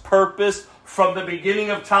God's purpose from the beginning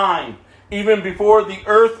of time, even before the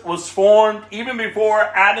earth was formed, even before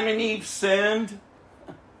Adam and Eve sinned,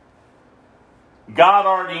 God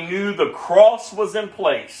already knew the cross was in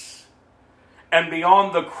place. And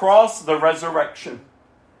beyond the cross, the resurrection.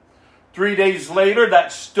 3 days later,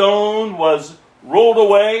 that stone was rolled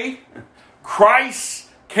away. Christ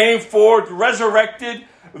came forth resurrected,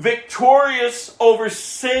 victorious over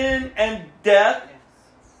sin and death.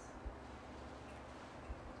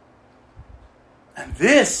 And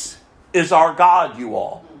this is our God, you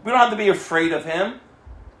all. We don't have to be afraid of Him.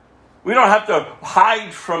 We don't have to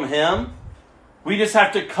hide from Him. We just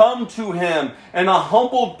have to come to Him in a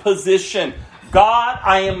humbled position. God,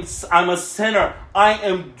 I'm a sinner. I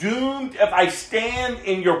am doomed if I stand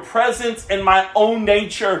in your presence in my own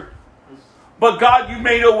nature. But God, you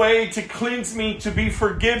made a way to cleanse me, to be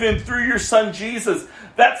forgiven through your Son Jesus.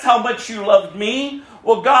 That's how much you loved me.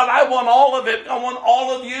 Well, God, I want all of it. I want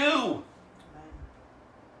all of you.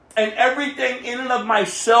 And everything in and of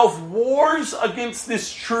myself wars against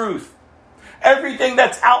this truth. Everything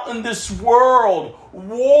that's out in this world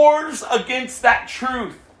wars against that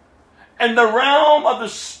truth. And the realm of the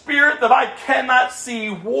spirit that I cannot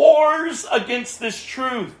see wars against this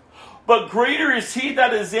truth. But greater is He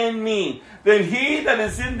that is in me than he that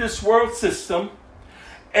is in this world system.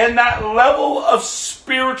 And that level of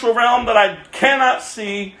spiritual realm that I cannot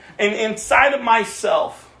see and inside of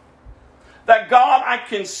myself. That God, I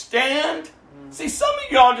can stand. See, some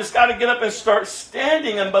of y'all just got to get up and start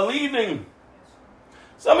standing and believing.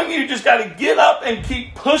 Some of you just got to get up and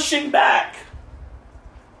keep pushing back.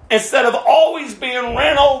 Instead of always being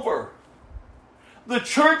ran over. The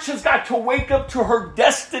church has got to wake up to her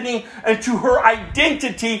destiny and to her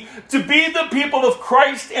identity to be the people of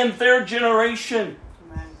Christ in their generation.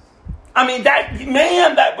 Amen. I mean, that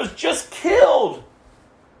man that was just killed.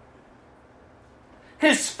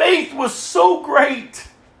 His faith was so great.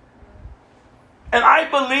 And I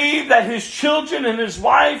believe that his children and his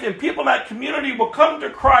wife and people in that community will come to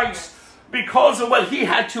Christ because of what he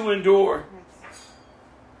had to endure.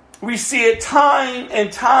 We see it time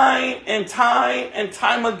and time and time and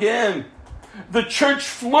time again. The church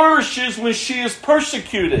flourishes when she is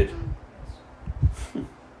persecuted.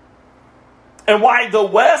 And why the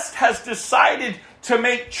West has decided to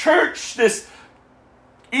make church this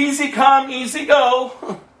easy come, easy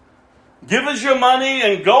go. Give us your money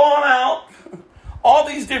and go on out. All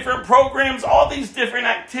these different programs, all these different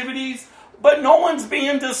activities. But no one's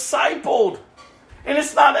being discipled. And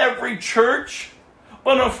it's not every church.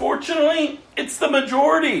 But unfortunately, it's the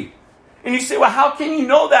majority. And you say, well, how can you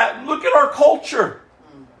know that? Look at our culture.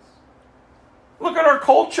 Look at our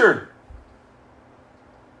culture.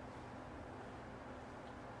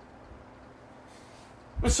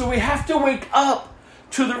 And so we have to wake up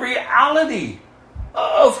to the reality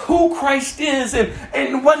of who Christ is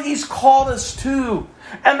and what He's called us to.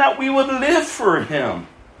 And that we would live for Him.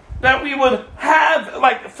 That we would have,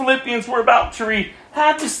 like Philippians we're about to read,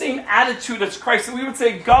 have the same attitude as Christ. And we would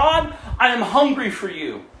say, God, I am hungry for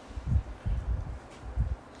you.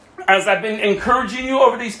 As I've been encouraging you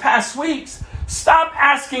over these past weeks, Stop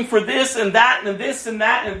asking for this and that and this and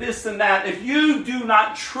that and this and that if you do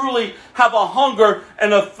not truly have a hunger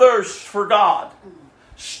and a thirst for God.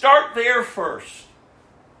 Start there first.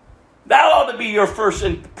 That ought to be your first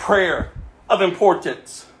prayer of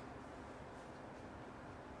importance.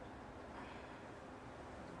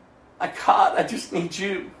 Like, God, I just need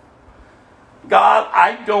you. God,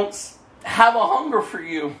 I don't have a hunger for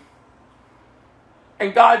you.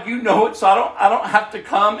 And God, you know it, so I don't have to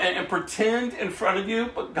come and pretend in front of you.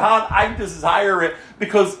 But God, I desire it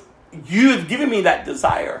because you have given me that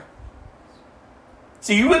desire.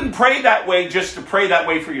 See, you wouldn't pray that way just to pray that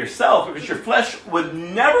way for yourself, because your flesh would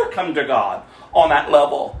never come to God on that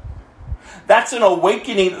level. That's an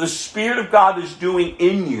awakening that the Spirit of God is doing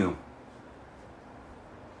in you.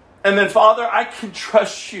 And then, Father, I can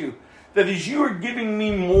trust you that as you are giving me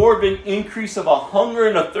more of an increase of a hunger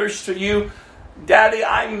and a thirst for you, Daddy,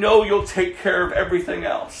 I know you'll take care of everything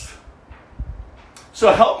else.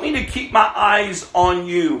 So help me to keep my eyes on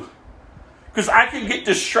you, because I can get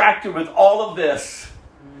distracted with all of this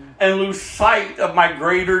and lose sight of my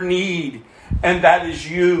greater need, and that is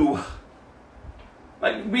you.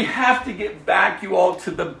 Like, we have to get back, you all,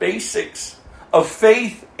 to the basics of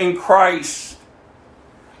faith in Christ.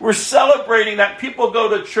 We're celebrating that people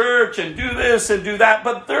go to church and do this and do that,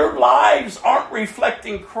 but their lives aren't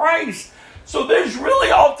reflecting Christ. So there's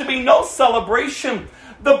really ought to be no celebration.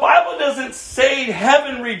 The Bible doesn't say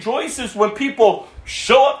heaven rejoices when people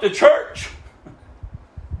show up to church.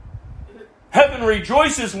 Heaven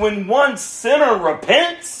rejoices when one sinner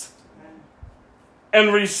repents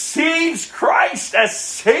and receives Christ as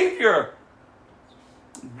Savior.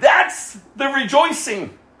 That's the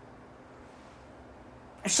rejoicing.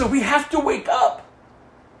 So we have to wake up,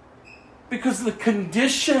 because the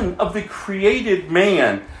condition of the created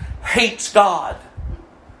man hates God.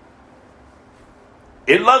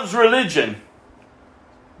 It loves religion,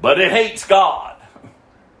 but it hates God.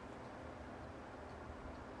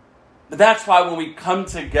 But that's why when we come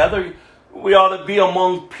together, we ought to be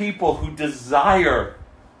among people who desire.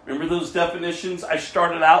 Remember those definitions I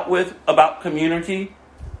started out with about community?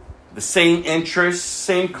 The same interests,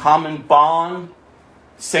 same common bond,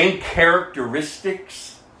 same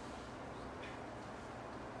characteristics.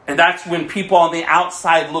 And that's when people on the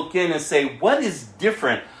outside look in and say, what is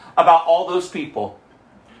different about all those people?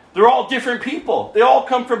 They're all different people. They all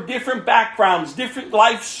come from different backgrounds, different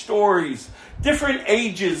life stories, different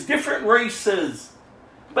ages, different races.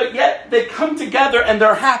 But yet they come together and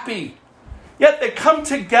they're happy. Yet they come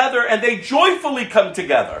together and they joyfully come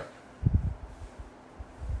together.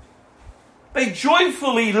 They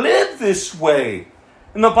joyfully live this way.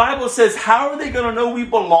 And the Bible says, how are they going to know we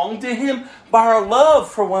belong to Him? By our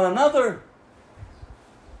love for one another.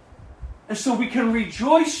 And so we can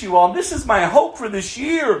rejoice, you all. This is my hope for this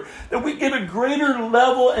year, that we get a greater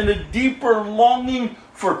level and a deeper longing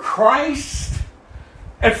for Christ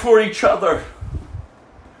and for each other.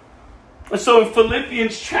 And so in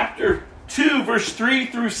Philippians chapter 2, verse 3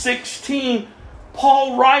 through 16,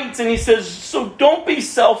 Paul writes and he says, so don't be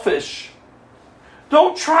selfish.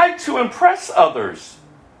 Don't try to impress others.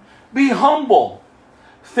 Be humble,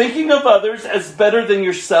 thinking of others as better than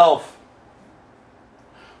yourself.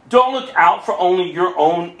 Don't look out for only your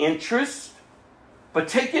own interests, but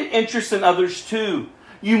take an interest in others too.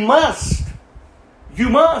 You must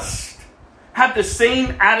have the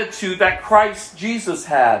same attitude that Christ Jesus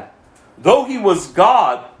had. Though He was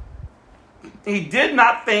God, He did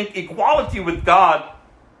not think equality with God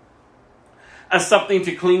as something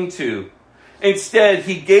to cling to. Instead,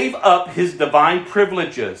 He gave up His divine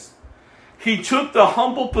privileges. He took the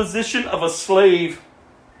humble position of a slave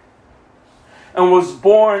and was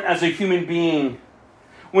born as a human being.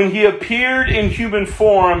 When He appeared in human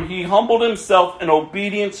form, He humbled Himself in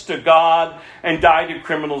obedience to God and died a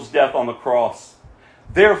criminal's death on the cross.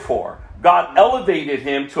 Therefore, God elevated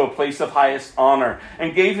Him to a place of highest honor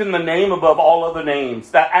and gave Him the name above all other names,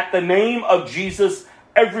 that at the name of Jesus,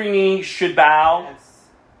 every knee should bow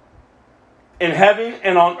in heaven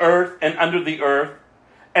and on earth and under the earth,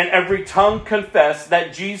 and every tongue confess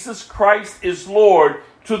that Jesus Christ is Lord,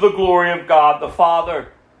 to the glory of God the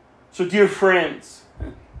Father. So, dear friends,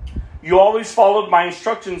 you always followed my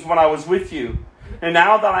instructions when I was with you. And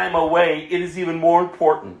now that I am away, it is even more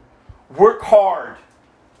important. Work hard.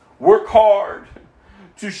 Work hard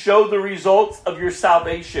to show the results of your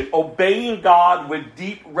salvation, obeying God with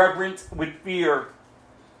deep reverence, with fear.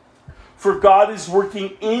 For God is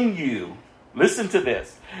working in you. Listen to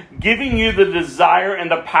this. Giving you the desire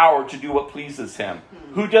and the power to do what pleases Him.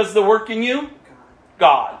 Who does the work in you?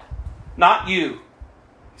 God. Not you.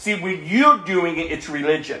 See, when you're doing it, it's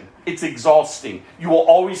religion. It's exhausting. You will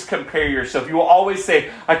always compare yourself. You will always say,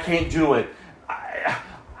 I can't do it.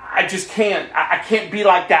 I just can't. I can't be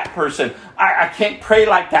like that person. I can't pray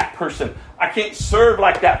like that person. I can't serve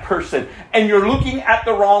like that person. And you're looking at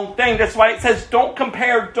the wrong thing. That's why it says, don't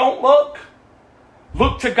compare. Don't look.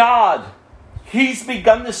 Look to God. He's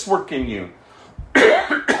begun this work in you.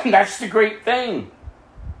 That's the great thing.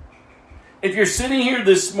 If you're sitting here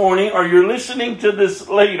this morning or you're listening to this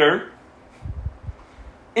later,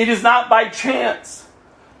 it is not by chance.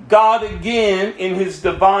 God, again, in his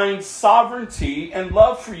divine sovereignty and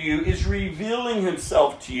love for you, is revealing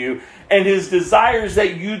himself to you, and his desire is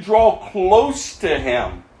that you draw close to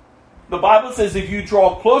him. The Bible says if you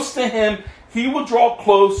draw close to him, he will draw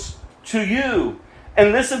close to you.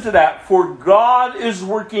 And listen to that. For God is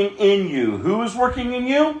working in you. Who is working in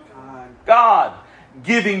you? God.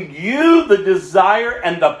 Giving you the desire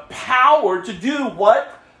and the power to do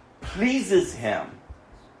what pleases him.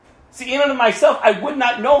 See, in and of myself, I would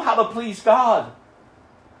not know how to please God.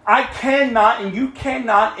 I cannot, and you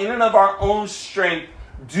cannot, in and of our own strength,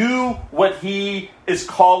 do what he is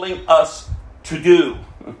calling us to do.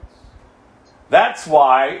 That's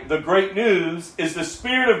why the great news is the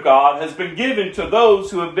Spirit of God has been given to those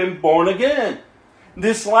who have been born again.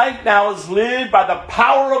 This life now is lived by the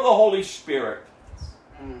power of the Holy Spirit.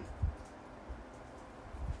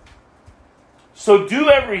 So do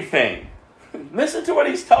everything. Listen to what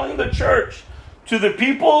he's telling the church. To the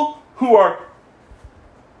people who are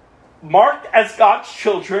marked as God's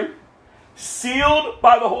children, sealed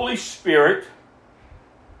by the Holy Spirit,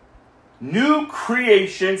 new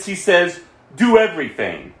creations, he says, do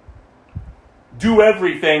everything. Do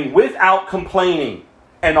everything without complaining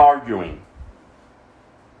and arguing.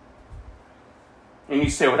 And you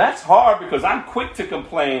say, well, that's hard because I'm quick to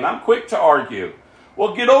complain. I'm quick to argue.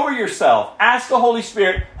 Well, get over yourself. Ask the Holy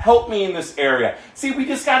Spirit, help me in this area. See, we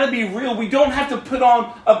just got to be real. We don't have to put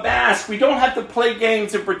on a mask. We don't have to play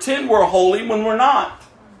games and pretend we're holy when we're not.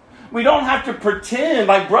 We don't have to pretend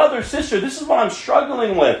like brother, sister, this is what I'm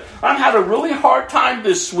struggling with. I'm having a really hard time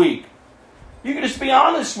this week. You can just be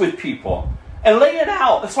honest with people and lay it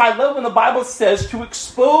out. That's why I love when the Bible says to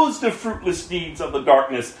expose the fruitless deeds of the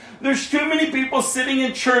darkness. There's too many people sitting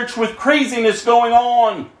in church with craziness going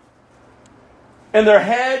on in their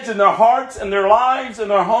heads, in their hearts, in their lives, in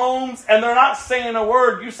their homes, and they're not saying a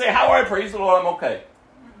word. You say, how do I praise the Lord? I'm okay.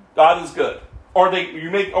 God is good. Or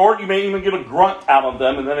you may even get a grunt out of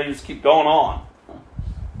them, and then they just keep going on.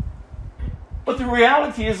 But the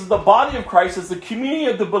reality is the body of Christ, is the community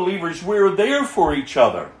of the believers. We're there for each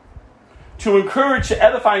other to encourage, to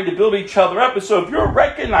edify, and to build each other up. And so if you're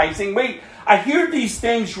recognizing, wait, I hear these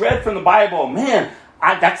things read from the Bible, man,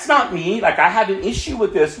 that's not me. Like, I have an issue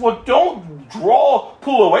with this. Well, don't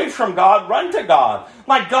pull away from God. Run to God.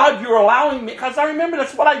 Like, God, you're allowing me. Because I remember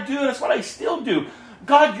that's what I do, and that's what I still do.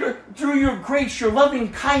 God, through your grace, your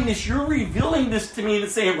loving kindness, you're revealing this to me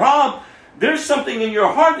and saying, Rob, there's something in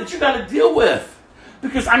your heart that you got to deal with.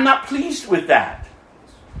 Because I'm not pleased with that.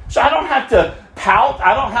 So I don't have to pout.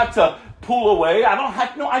 I don't have to pull away.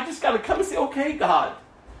 I just got to come and say, okay, God,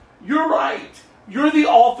 you're right. You're the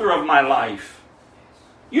author of my life.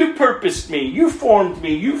 You purposed me. You formed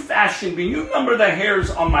me. You fashioned me. You number the hairs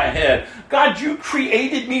on my head. God, you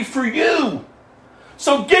created me for you.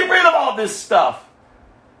 So get rid of all this stuff.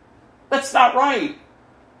 That's not right.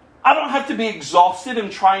 I don't have to be exhausted in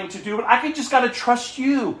trying to do it. I just got to trust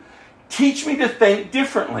you. Teach me to think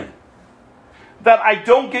differently. That I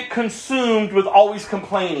don't get consumed with always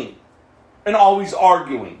complaining and always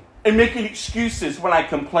arguing and making excuses when I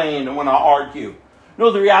complain and when I argue. No,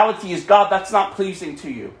 the reality is, God, that's not pleasing to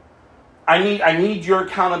you. I need your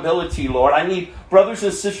accountability, Lord. I need brothers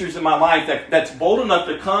and sisters in my life that's bold enough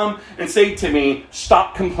to come and say to me,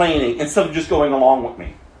 stop complaining, instead of just going along with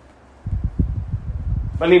me.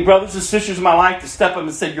 I need brothers and sisters in my life to step up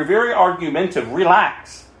and say, you're very argumentative,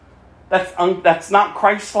 relax. That's not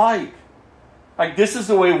Christ-like. Like, this is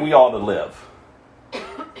the way we ought to live.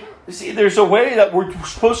 You see, there's a way that we're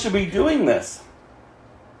supposed to be doing this.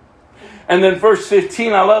 And then verse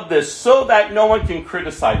 15, I love this. So that no one can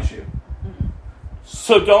criticize you.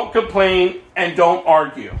 So don't complain and don't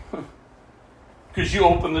argue. Because you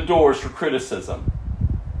open the doors for criticism.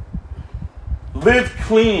 Live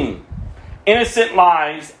clean, innocent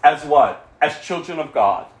lives as what? As children of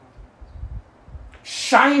God.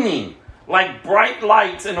 Shining like bright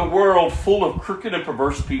lights in a world full of crooked and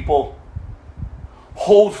perverse people.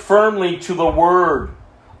 Hold firmly to the word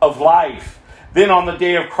of life. Then on the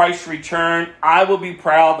day of Christ's return, I will be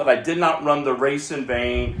proud that I did not run the race in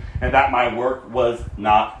vain and that my work was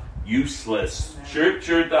not useless. Sure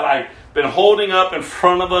that I been holding up in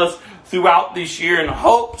front of us throughout this year in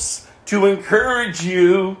hopes to encourage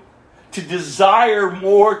you to desire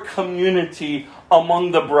more community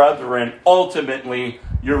among the brethren, ultimately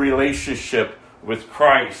your relationship with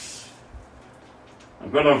Christ.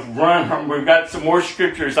 I'm going to run. We've got some more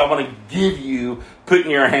scriptures I want to give you, put in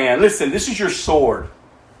your hand. Listen, this is your sword.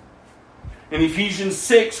 In Ephesians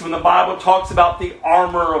 6, when the Bible talks about the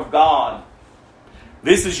armor of God,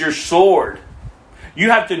 this is your sword. You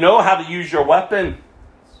have to know how to use your weapon.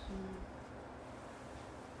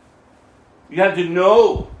 You have to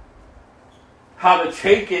know how to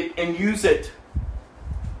take it and use it.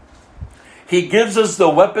 He gives us the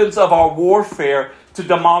weapons of our warfare to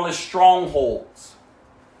demolish strongholds.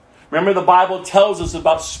 Remember, the Bible tells us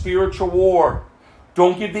about spiritual war.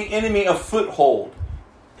 Don't give the enemy a foothold.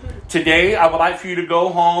 Today, I would like for you to go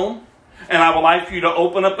home, and I would like for you to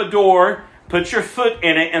open up a door, put your foot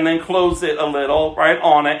in it, and then close it a little, right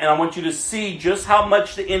on it. And I want you to see just how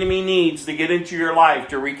much the enemy needs to get into your life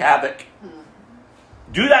to wreak havoc.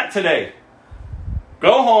 Do that today.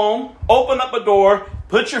 Go home, open up a door,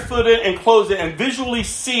 put your foot in and close it, and visually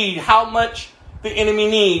see how much the enemy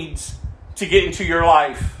needs to get into your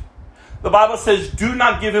life. The Bible says, do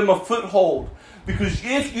not give him a foothold, because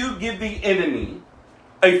if you give the enemy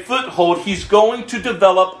a foothold, he's going to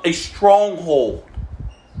develop a stronghold.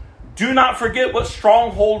 Do not forget what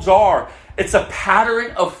strongholds are. It's a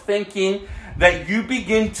pattern of thinking that you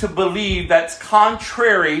begin to believe that's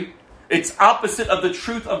contrary, it's opposite of the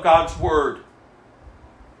truth of God's word.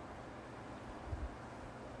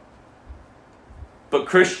 But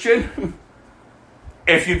Christian,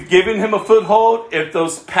 if you've given him a foothold, if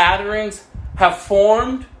those patterns have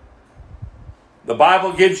formed, the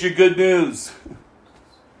Bible gives you good news.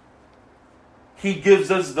 He gives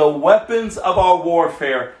us the weapons of our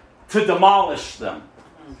warfare to demolish them.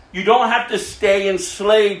 You don't have to stay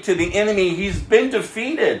enslaved to the enemy. He's been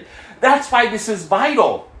defeated. That's why this is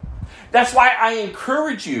vital. That's why I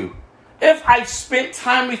encourage you. If I spent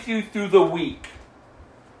time with you through the week,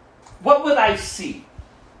 what would I see?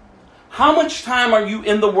 How much time are you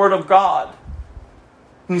in the Word of God?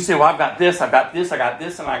 And you say, well, I've got this, I've got this, I got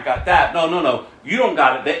this, and I got that. No. You don't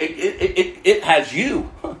got it. It has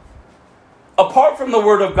you. Apart from the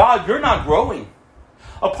Word of God, you're not growing.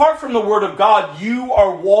 Apart from the Word of God, you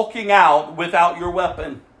are walking out without your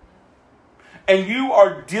weapon. And you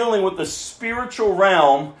are dealing with the spiritual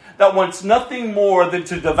realm that wants nothing more than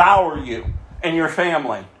to devour you and your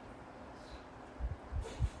family.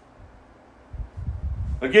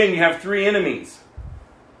 Again, you have three enemies.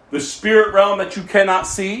 The spirit realm that you cannot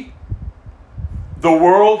see. The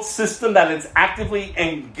world system that is actively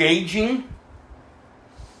engaging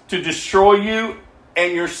to destroy you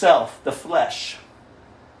and yourself, the flesh.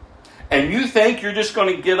 And you think you're just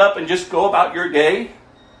going to get up and just go about your day?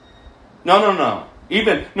 No. It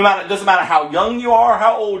doesn't matter how young you are,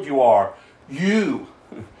 how old you are. You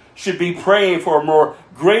should be praying for a more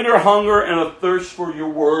greater hunger and a thirst for your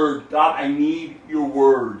word. God, I need your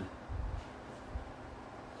word.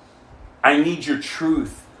 I need your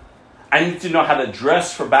truth. I need to know how to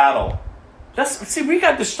dress for battle. We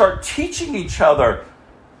got to start teaching each other.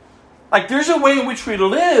 Like, there's a way in which we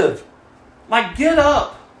live. Like, get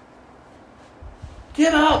up.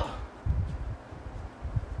 Get up.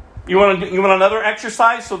 You want another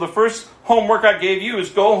exercise? So the first homework I gave you is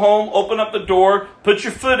go home, open up the door, put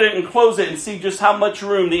your foot in and close it, and see just how much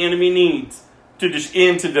room the enemy needs to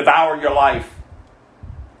devour your life.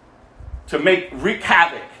 To wreak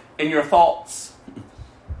havoc in your thoughts.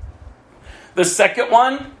 The second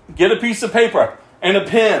one, get a piece of paper and a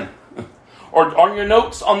pen. Or on your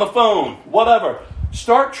notes on the phone, whatever.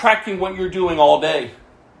 Start tracking what you're doing all day.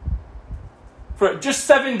 For just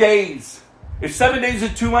 7 days. If 7 days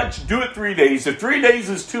is too much, do it 3 days. If 3 days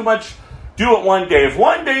is too much, do it 1 day. If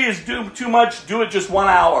 1 day is too much, do it just 1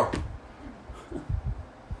 hour.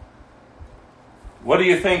 What are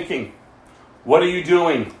you thinking? What are you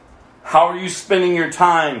doing? How are you spending your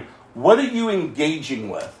time? What are you engaging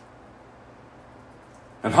with?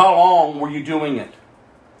 And how long were you doing it?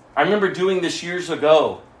 I remember doing this years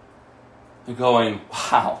ago and going,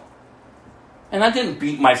 wow. And I didn't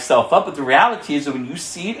beat myself up, but the reality is that when you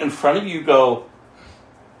see it in front of you, you go,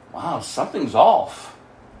 wow, something's off.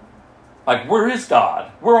 Like, where is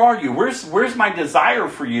God? Where are you? Where's my desire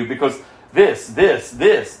for you? Because this, and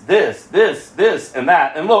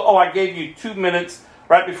that. And look, I gave you 2 minutes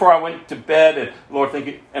right before I went to bed, and Lord, thank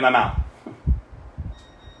you, and I'm out.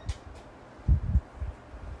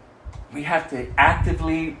 We have to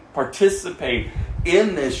actively participate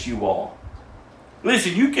in this, you all.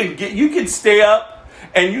 Listen, you can stay up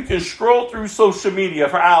and you can scroll through social media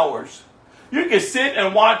for hours. You can sit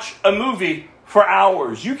and watch a movie for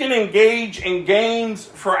hours. You can engage in games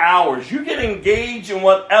for hours. You can engage in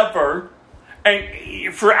whatever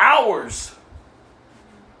and for hours.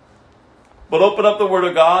 But open up the Word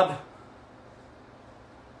of God.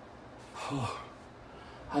 Oh,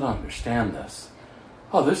 I don't understand this.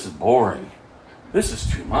 Oh, this is boring. This is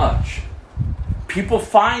too much. People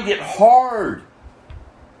find it hard.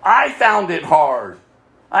 I found it hard.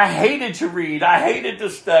 I hated to read. I hated to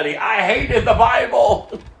study. I hated the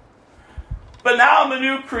Bible. But now I'm a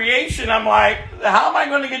new creation. I'm like, how am I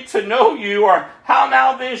going to get to know you? Or how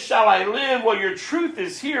now then shall I live? Well, your truth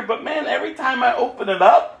is here. But man, every time I open it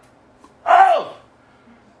up, I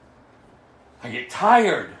get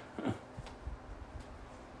tired.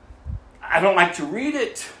 I don't like to read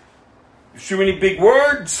it. There's too many big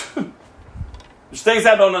words. There's things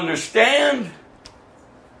I don't understand.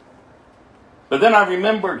 But then I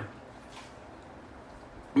remembered,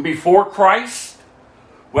 before Christ,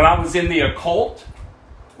 when I was in the occult,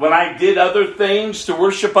 when I did other things to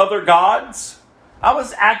worship other gods, I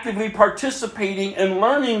was actively participating in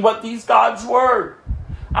learning what these gods were.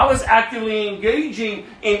 I was actively engaging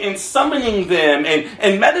in summoning them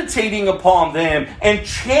and meditating upon them and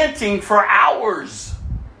chanting for hours.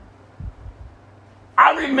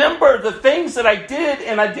 I remember the things that I did,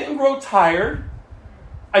 and I didn't grow tired.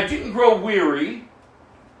 I didn't grow weary.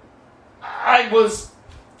 I was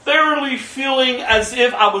thoroughly feeling as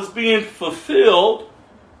if I was being fulfilled.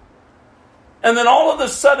 And then all of a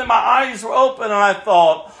sudden my eyes were open and I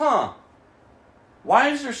thought, why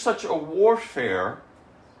is there such a warfare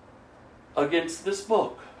against this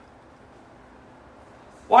book?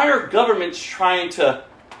 Why are governments trying to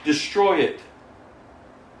destroy it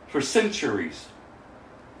for centuries?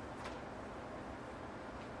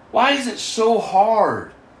 Why is it so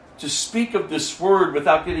hard to speak of this word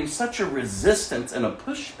without getting such a resistance and a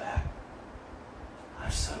pushback? I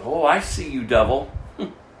said, I see you, devil.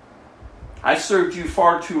 I served you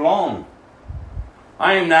far too long.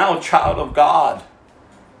 I am now a child of God.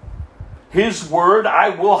 His word I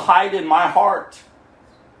will hide in my heart.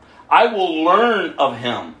 I will learn of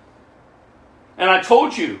him. And I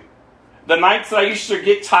told you, the nights that I used to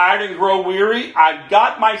get tired and grow weary, I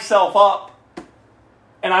got myself up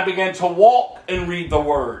and I began to walk and read the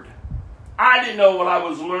word. I didn't know what I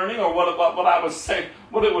was learning or what I was saying,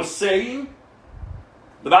 what it was saying.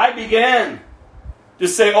 But I began to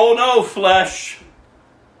say, oh no, flesh,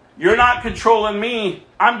 you're not controlling me.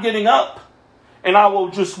 I'm getting up. And I will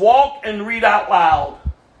just walk and read out loud.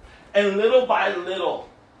 And little by little,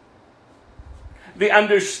 the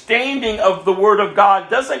understanding of the Word of God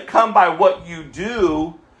doesn't come by what you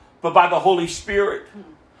do, but by the Holy Spirit.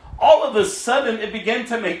 All of a sudden, it began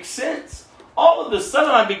to make sense. All of a sudden,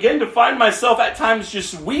 I began to find myself at times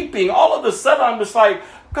just weeping. All of a sudden, I'm just like,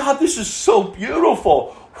 God, this is so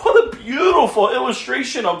beautiful. What a beautiful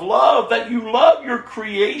illustration of love, that you love your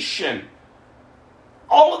creation.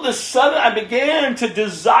 All of a sudden, I began to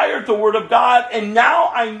desire the Word of God, and now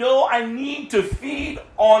I know I need to feed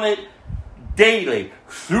on it daily,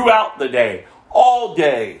 throughout the day, all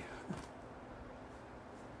day.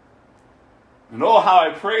 And oh, how I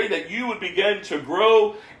pray that you would begin to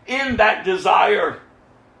grow in that desire.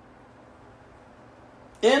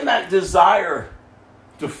 In that desire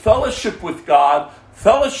to fellowship with God,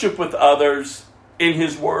 fellowship with others in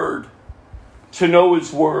His Word, to know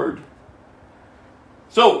His Word.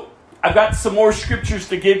 So, I've got some more scriptures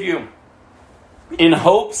to give you in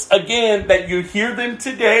hopes, again, that you hear them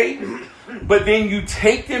today, but then you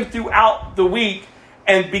take them throughout the week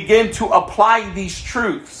and begin to apply these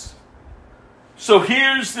truths. So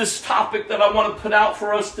here's this topic that I want to put out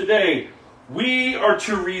for us today. We are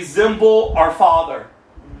to resemble our Father.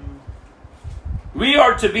 We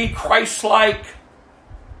are to be Christ-like.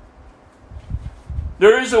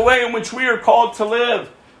 There is a way in which we are called to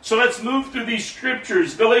live. So let's move through these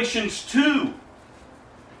scriptures. Galatians 2,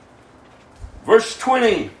 verse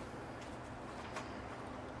 20.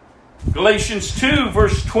 Galatians 2,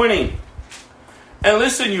 verse 20. And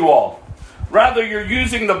listen, you all. Rather you're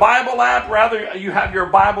using the Bible app, rather you have your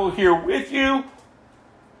Bible here with you,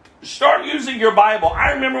 start using your Bible.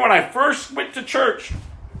 I remember when I first went to church,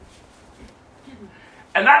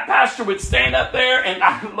 and that pastor would stand up there, and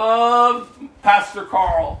I love Pastor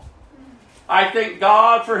Carl. I thank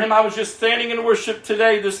God for him. I was just standing in worship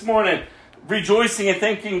this morning, rejoicing and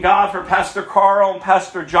thanking God for Pastor Carl and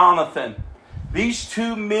Pastor Jonathan. These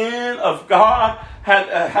two men of God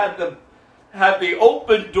had the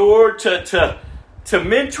open door to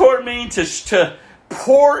mentor me, to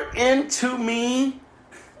pour into me.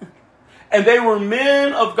 And they were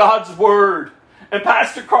men of God's Word. And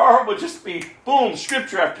Pastor Carl would just be, boom,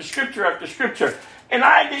 scripture after scripture after scripture. And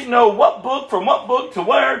I didn't know what book, from what book, to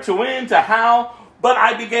where, to when, to how, but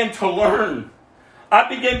I began to learn. I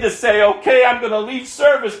began to say, okay, I'm going to leave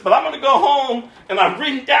service, but I'm going to go home, and I've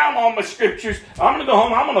written down all my scriptures. I'm going to go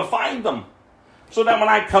home, I'm going to find them. So that when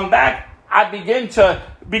I come back, I begin to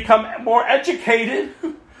become more educated.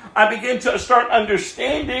 I begin to start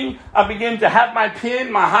understanding. I begin to have my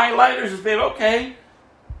pen, my highlighters, and say, okay.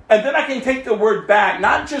 And then I can take the word back,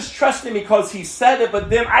 not just trusting because he said it, but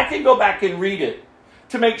then I can go back and read it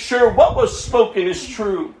to make sure what was spoken is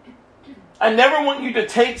true. I never want you to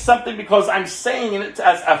take something because I'm saying it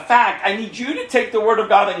as a fact. I need you to take the word of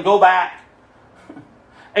God and go back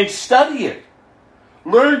and study it.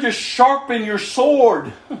 Learn to sharpen your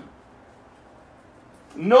sword.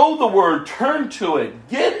 Know the word. Turn to it.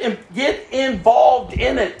 Get involved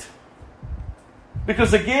in it.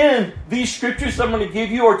 Because again, these scriptures I'm going to give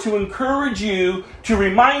you are to encourage you, to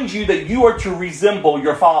remind you that you are to resemble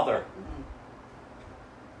your Father.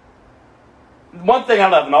 One thing I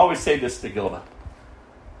love, and I always say this to Gilda,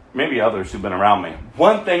 maybe others who've been around me.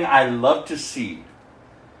 One thing I love to see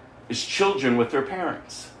is children with their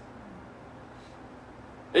parents.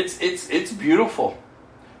 It's beautiful.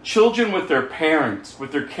 Children with their parents,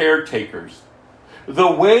 with their caretakers. The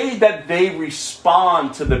way that they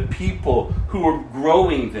respond to the people who are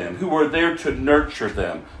growing them, who are there to nurture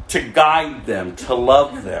them, to guide them, to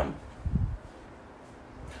love them.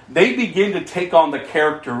 They begin to take on the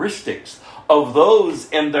characteristics of those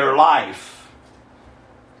in their life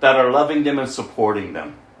that are loving them and supporting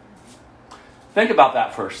them. Think about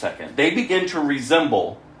that for a second. They begin to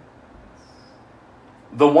resemble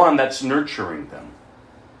the one that's nurturing them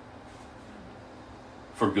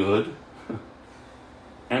for good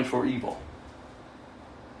and for evil.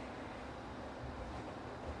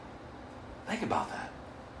 Think about that.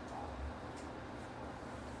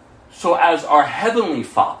 So as our Heavenly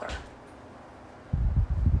Father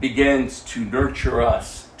begins to nurture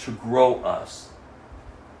us, to grow us,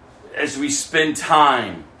 as we spend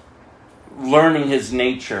time learning His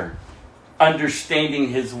nature, understanding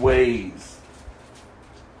His ways,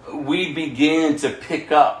 we begin to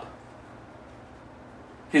pick up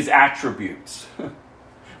His attributes.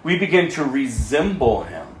 We begin to resemble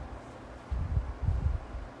Him.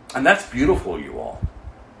 And that's beautiful, you all.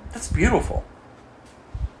 That's beautiful.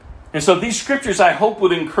 And so these scriptures, I hope,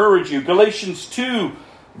 would encourage you. Galatians 2,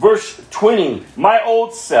 verse 20. My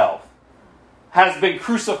old self has been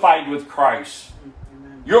crucified with Christ.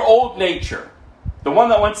 Your old nature. The one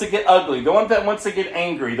that wants to get ugly. The one that wants to get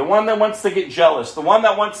angry. The one that wants to get jealous. The one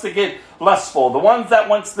that wants to get lustful. The one that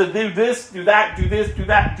wants to do this, do that, do this, do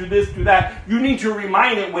that, do this, do that. You need to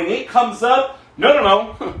remind it when it comes up.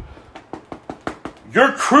 No.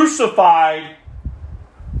 You're crucified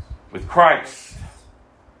with Christ.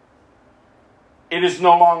 It is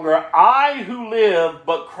no longer I who live,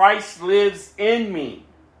 but Christ lives in me.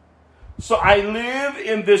 So I live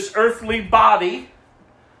in this earthly body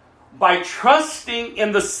by trusting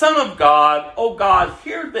in the Son of God, oh God,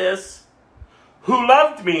 hear this, who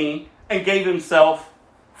loved me and gave Himself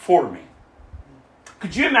for me.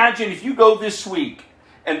 Could you imagine if you go this week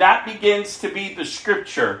and that begins to be the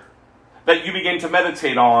scripture that you begin to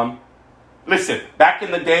meditate on? Listen, back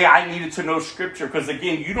in the day, I needed to know scripture because,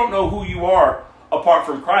 again, you don't know who you are apart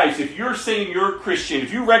from Christ. If you're saying you're a Christian,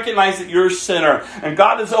 if you recognize that you're a sinner, and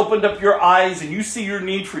God has opened up your eyes and you see your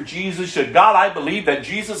need for Jesus, said, God, I believe that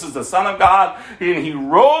Jesus is the Son of God and He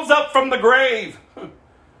rose up from the grave.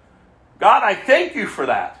 God, I thank you for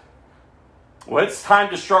that. Well, it's time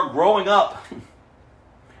to start growing up.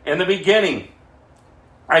 In the beginning,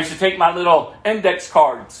 I used to take my little index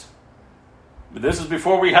cards. But this is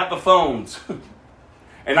before we had the phones.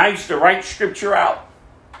 And I used to write scripture out.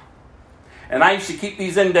 And I used to keep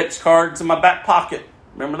these index cards in my back pocket.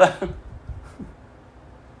 Remember that?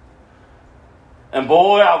 And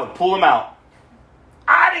boy, I would pull them out.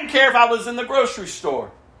 I didn't care if I was in the grocery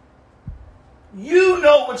store. You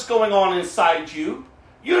know what's going on inside you.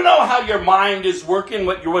 You know how your mind is working,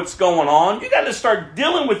 what's going on. You got to start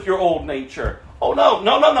dealing with your old nature. Oh, no.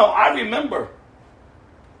 I remember.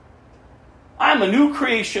 I'm a new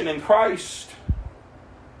creation in Christ.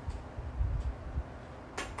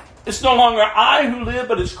 It's no longer I who live,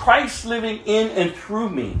 but it's Christ living in and through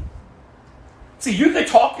me. See, you can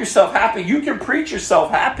talk yourself happy. You can preach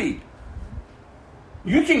yourself happy.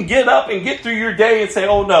 You can get up and get through your day and say,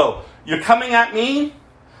 oh no, you're coming at me?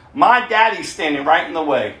 My daddy's standing right in the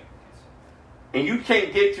way. And you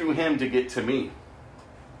can't get through him to get to me.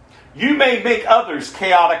 You may make others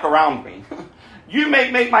chaotic around me. You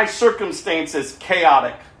may make my circumstances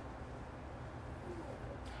chaotic.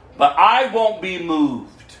 but I won't be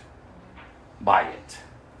moved by it.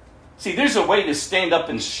 See, there's a way to stand up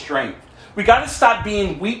in strength. We got to stop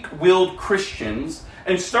being weak-willed Christians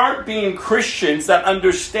and start being Christians that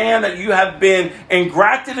understand that you have been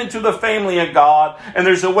engrafted into the family of God, and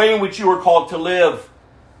there's a way in which you are called to live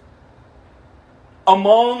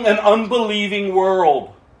among an unbelieving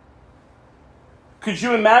world. Could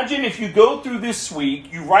you imagine if you go through this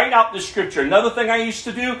week, you write out the scripture? Another thing I used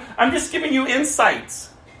to do, I'm just giving you insights.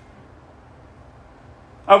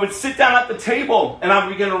 I would sit down at the table and I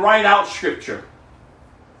would begin to write out scripture.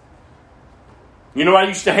 You know what I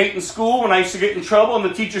used to hate in school when I used to get in trouble and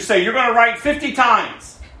the teacher say, you're going to write 50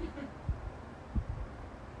 times.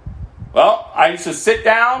 Well, I used to sit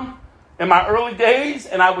down in my early days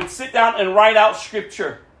and I would sit down and write out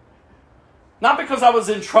scripture. Not because I was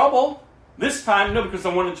in trouble. This time, no, because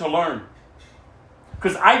I wanted to learn.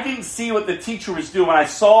 Because I didn't see what the teacher was doing. I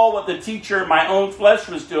saw what the teacher, my own flesh,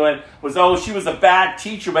 was doing. Was, oh, she was a bad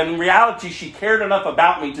teacher. But in reality, she cared enough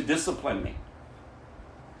about me to discipline me.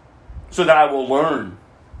 So that I will learn.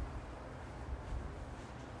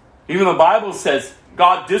 Even the Bible says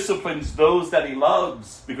God disciplines those that He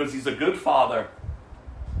loves because He's a good Father.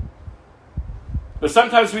 But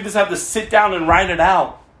sometimes we just have to sit down and write it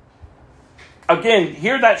out. Again,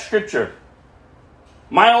 hear that scripture.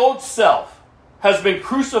 My old self has been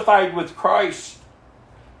crucified with Christ.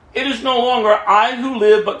 It is no longer I who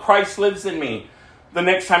live, but Christ lives in me. The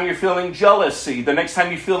next time you're feeling jealousy, the next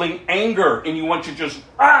time you're feeling anger, and you want to just,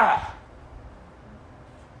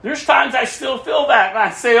 There's times I still feel that, and I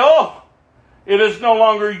say, it is no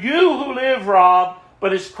longer you who live, Rob,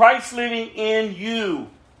 but it's Christ living in you.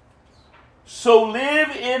 So live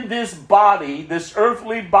in this body, this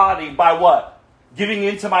earthly body, by what? Giving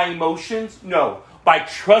into my emotions? No. By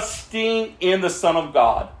trusting in the Son of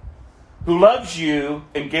God, who loves you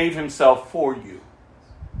and gave Himself for you.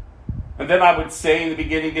 And then I would say in the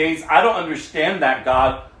beginning days, I don't understand that,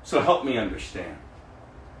 God, so help me understand.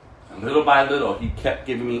 And little by little, He kept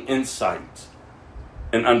giving me insight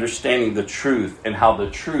and understanding the truth and how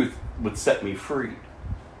the truth would set me free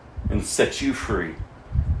and set you free.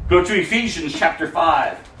 Go to Ephesians chapter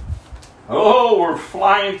 5. Oh, we're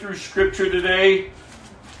flying through Scripture today.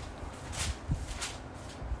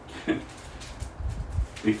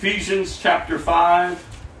 Ephesians chapter 5.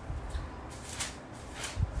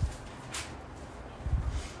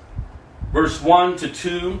 Verse 1 to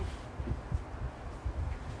 2.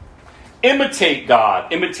 Imitate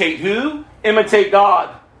God. Imitate who? Imitate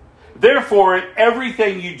God. Therefore, in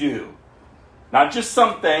everything you do, not just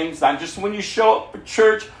some things, not just when you show up for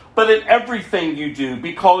church, but in everything you do,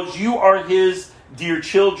 because you are His dear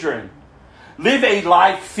children. Live a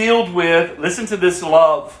life filled with, listen to this,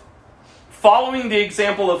 love. Following the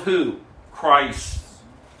example of who? Christ.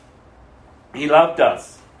 He loved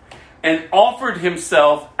us and offered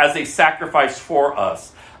Himself as a sacrifice for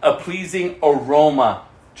us, a pleasing aroma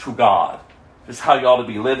to God. This is how you ought to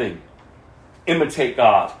be living. Imitate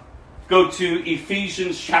God. Go to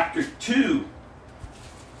Ephesians chapter 2,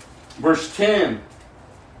 verse 10.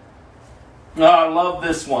 Oh, I love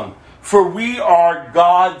this one. For we are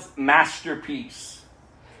God's masterpiece.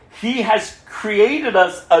 He has created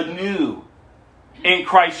us anew in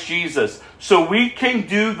Christ Jesus, so we can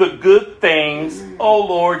do the good things. Oh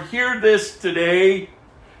Lord, hear this today.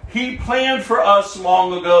 He planned for us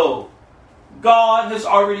long ago. God has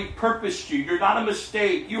already purposed you. You're not a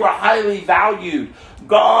mistake. You are highly valued.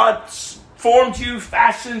 God formed you,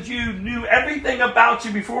 fashioned you, knew everything about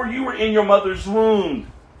you before you were in your mother's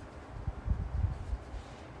womb.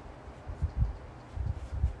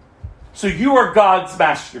 So you are God's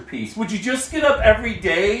masterpiece. Would you just get up every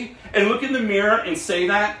day and look in the mirror and say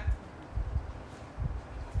that?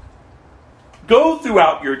 Go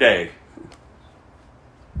throughout your day.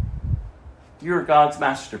 You're God's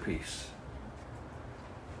masterpiece.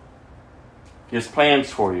 He has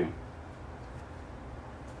plans for you.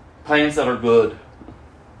 Plans that are good.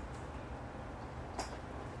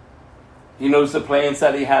 He knows the plans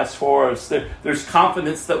that He has for us. There's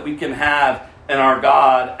confidence that we can have in our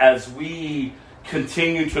God as we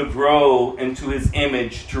continue to grow into His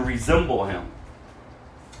image to resemble Him.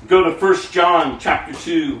 Go to 1 John chapter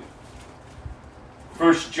 2.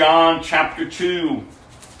 1 John chapter 2.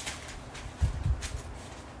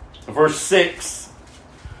 Verse 6.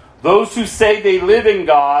 Those who say they live in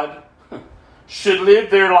God should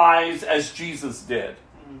live their lives as Jesus did.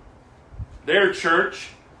 Their church.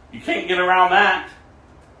 You can't get around that.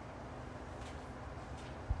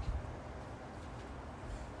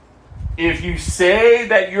 If you say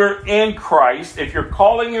that you're in Christ, if you're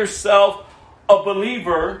calling yourself a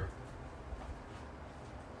believer,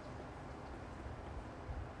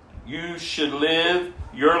 You should live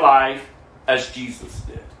your life as Jesus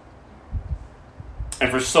did. And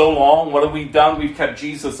for so long, what have we done? We've kept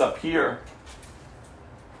Jesus up here.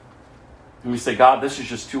 And we say, God, this is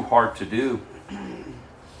just too hard to do.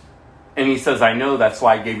 And he says, I know, that's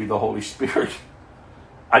why I gave you the Holy Spirit.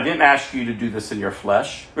 I didn't ask you to do this in your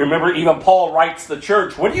flesh. Remember, even Paul writes to the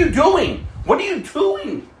church, what are you doing? What are you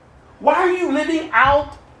doing? Why are you living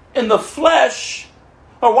out in the flesh?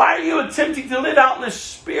 Or why are you attempting to live out in the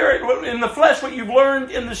Spirit, in the flesh, what you've learned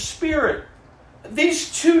in the Spirit?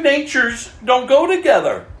 These two natures don't go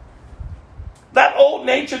together. That old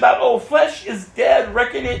nature, that old flesh is dead.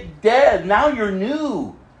 Reckon it dead. Now you're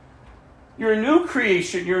new. You're a new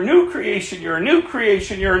creation. You're a new creation. You're a new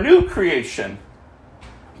creation. You're a new creation.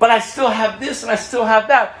 But I still have this and I still have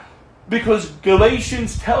that. Because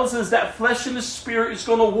Galatians tells us that flesh and the Spirit is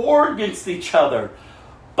going to war against each other.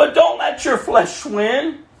 But don't let your flesh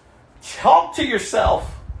win. Talk to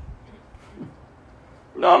yourself.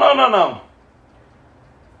 No.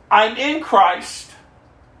 I'm in Christ.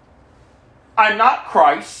 I'm not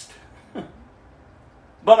Christ.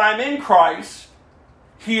 But I'm in Christ.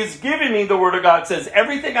 He has given me, the Word of God says,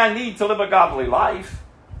 everything I need to live a godly life.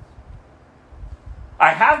 I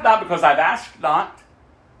have not because I've asked not.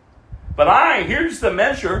 But here's the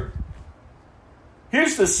measure.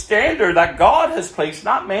 Here's the standard that God has placed,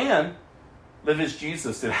 not man. Live as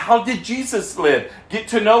Jesus did. How did Jesus live? Get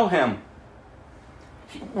to know him.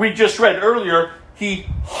 We just read earlier, he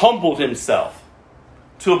humbled himself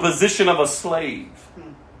to a position of a slave.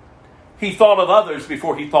 He thought of others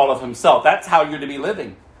before he thought of himself. That's how you're to be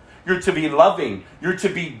living. You're to be loving. You're to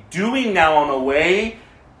be doing now in a way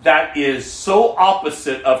that is so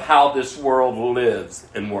opposite of how this world lives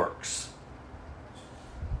and works.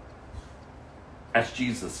 As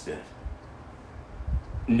Jesus did.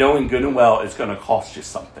 Knowing good and well is going to cost you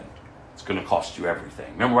something. It's going to cost you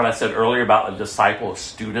everything. Remember what I said earlier about a disciple, a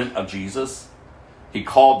student of Jesus? He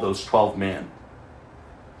called those 12 men.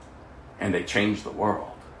 And they changed the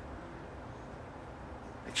world.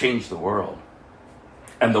 They changed the world.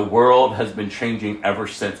 And the world has been changing ever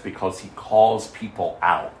since because he calls people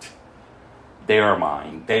out. They are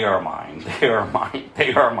mine. They are mine. They are mine.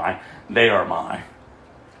 They are mine. They are mine.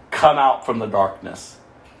 Come out from the darkness.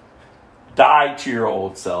 Die to your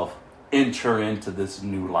old self. Enter into this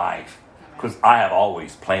new life. Because I have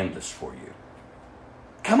always planned this for you.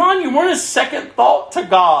 Come on, you weren't a second thought to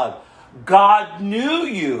God. God knew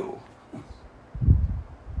you.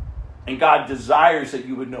 And God desires that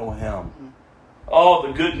you would know him. Oh,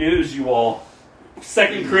 the good news, you all.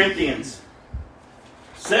 2 Corinthians.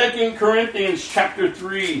 2 Corinthians chapter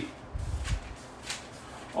 3.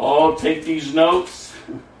 Oh, take these notes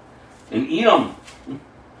and eat them.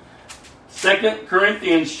 2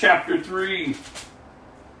 Corinthians chapter 3.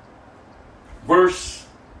 Verse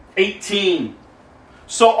 18.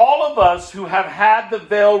 So all of us who have had the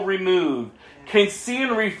veil removed can see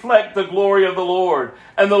and reflect the glory of the Lord.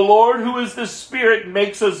 And the Lord, who is the Spirit,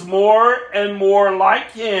 makes us more and more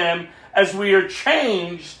like him as we are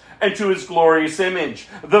changed into his glorious image.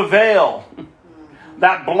 The veil,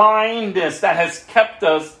 that blindness that has kept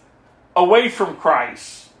us away from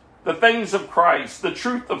Christ, the things of Christ, the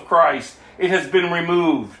truth of Christ, it has been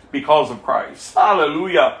removed because of Christ.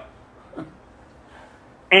 Hallelujah.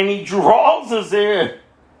 And he draws us in.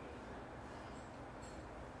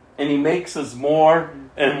 And he makes us more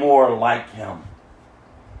and more like him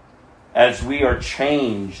as we are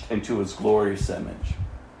changed into his glorious image.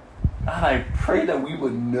 God, I pray that we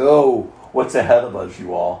would know what's ahead of us,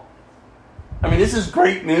 you all. I mean, this is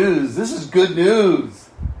great news. This is good news.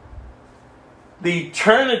 The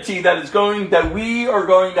eternity that we are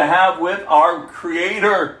going to have with our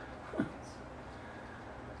Creator.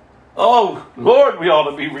 Oh, Lord, we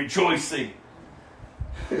ought to be rejoicing.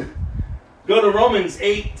 Go to Romans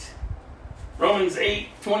 8. Romans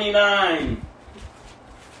 8:29.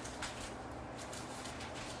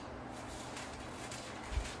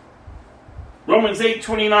 Romans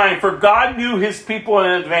 8:29. For God knew his people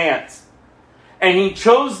in advance, and he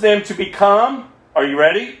chose them to become, are you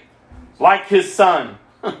ready? Like his Son,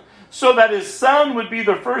 so that his Son would be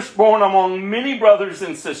the firstborn among many brothers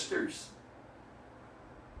and sisters.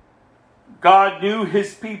 God knew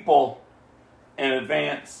his people in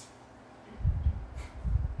advance.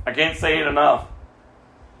 I can't say it enough.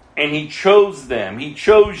 And he chose them. He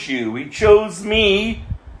chose you. He chose me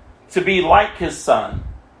to be like his Son.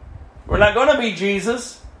 We're not going to be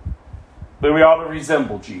Jesus, but we ought to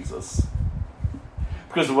resemble Jesus.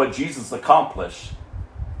 Because of what Jesus accomplished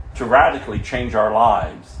to radically change our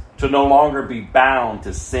lives. To no longer be bound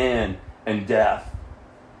to sin and death.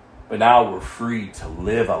 But now we're free to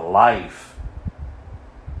live a life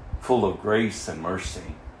full of grace and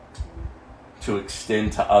mercy, to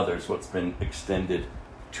extend to others what's been extended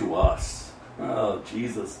to us. Oh,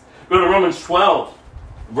 Jesus. Go to Romans 12,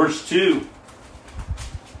 verse 2.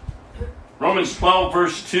 Romans 12,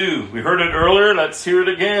 verse 2. We heard it earlier. Let's hear it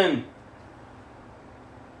again.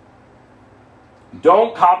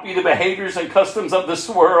 Don't copy the behaviors and customs of this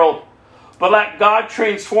world, but let God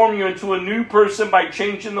transform you into a new person by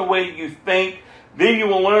changing the way you think. Then you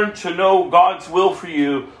will learn to know God's will for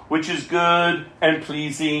you, which is good and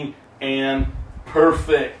pleasing and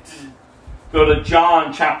perfect. Go to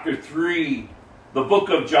John chapter 3, the book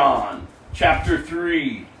of John, chapter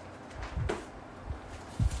 3.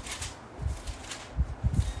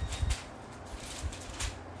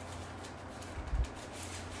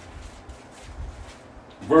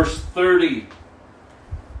 Verse 30.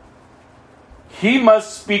 He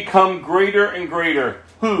must become greater and greater.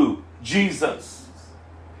 Who? Jesus.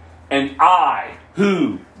 And I,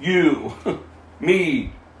 who? You,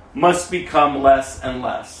 me, must become less and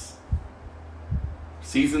less.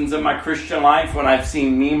 Seasons in my Christian life when I've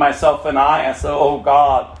seen me, myself, and I say, oh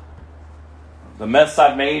God, the mess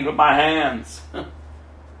I've made with my hands.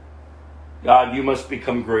 God, you must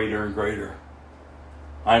become greater and greater.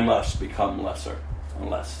 I must become lesser and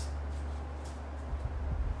less.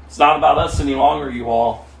 It's not about us any longer, you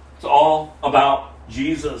all. It's all about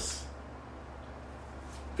Jesus.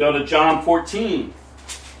 Go to John 14.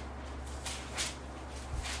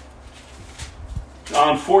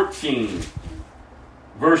 John 14,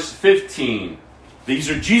 verse 15. These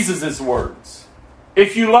are Jesus' words.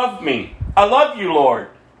 If you love me, I love you, Lord.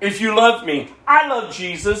 If you love me, I love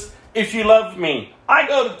Jesus. If you love me, I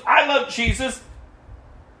love Jesus.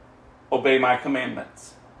 Obey my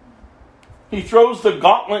commandments. He throws the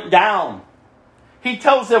gauntlet down. He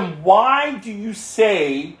tells them, why do you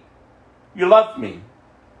say you love me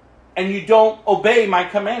and you don't obey my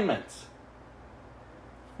commandments?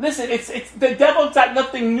 Listen, it's the devil's got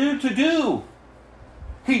nothing new to do.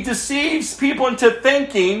 He deceives people into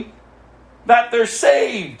thinking that they're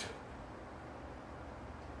saved.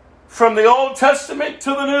 From the Old Testament to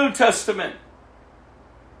the New Testament.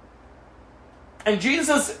 And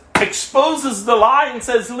Jesus exposes the lie and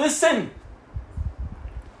says, listen,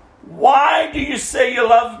 why do you say you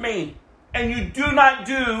love me and you do not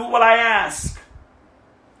do what I ask?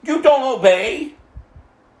 You don't obey.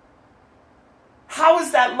 How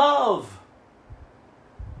is that love?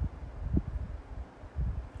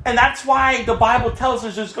 And that's why the Bible tells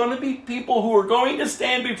us there's going to be people who are going to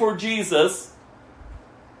stand before Jesus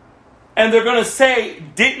and they're going to say,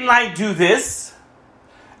 didn't I do this?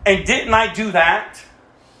 And didn't I do that?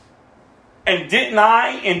 And didn't I?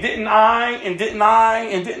 And didn't I? And didn't I?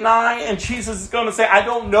 And didn't I? And Jesus is going to say, I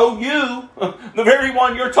don't know you. The very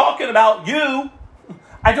one you're talking about, you.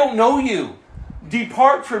 I don't know you.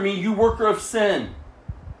 Depart from me, you worker of sin.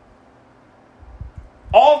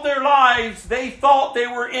 All of their lives, they thought they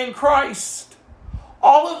were in Christ.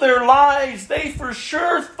 All of their lives, they for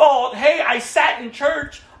sure thought, hey, I sat in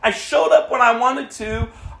church. I showed up when I wanted to.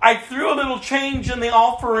 I threw a little change in the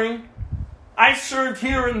offering. I served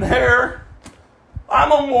here and there.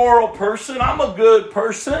 I'm a moral person. I'm a good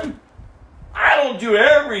person. I don't do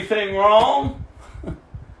everything wrong.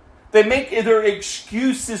 They make their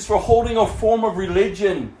excuses for holding a form of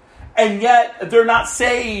religion, and yet they're not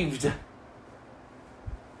saved.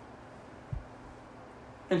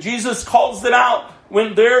 And Jesus calls it out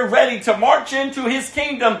when they're ready to march into his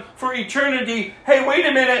kingdom for eternity. Hey, wait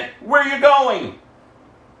a minute, where are you going?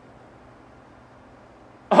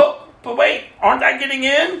 Oh, but wait, aren't I getting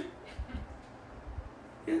in?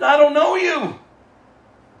 I don't know you.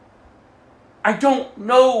 I don't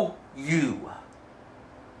know you.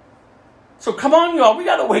 So come on, y'all, we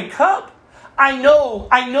got to wake up. I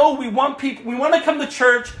know we want people, we want to come to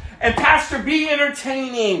church and pastor, be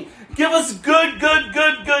entertaining. Give us good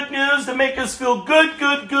news to make us feel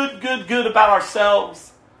good about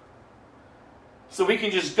ourselves. So we can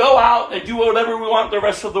just go out and do whatever we want the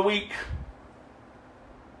rest of the week.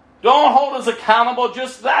 Don't hold us accountable.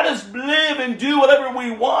 Just let us live and do whatever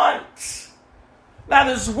we want. Let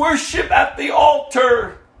us worship at the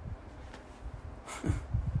altar.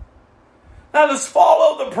 Let us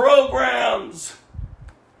follow the programs.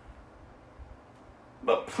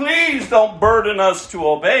 But please don't burden us to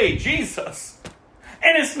obey Jesus.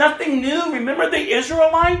 And it's nothing new. Remember the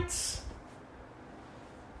Israelites?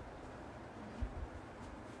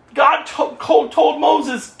 God told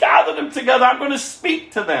Moses, gather them together. I'm going to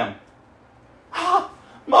speak to them.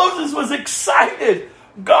 Moses was excited.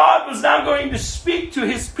 God was now going to speak to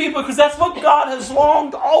his people because that's what God has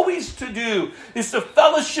longed always to do, is to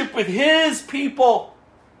fellowship with his people.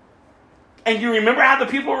 And you remember how the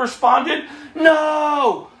people responded?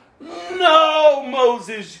 No,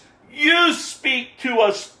 Moses, you speak to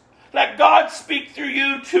us. Let God speak through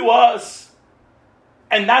you to us.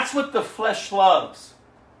 And that's what the flesh loves.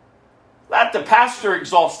 Let the pastor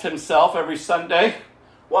exhaust himself every Sunday.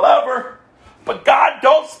 Whatever. But God,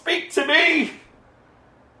 don't speak to me.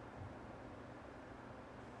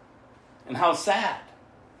 And how sad.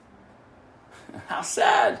 How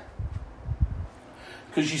sad.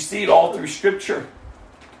 Because you see it all through Scripture.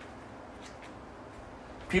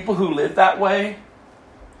 People who live that way,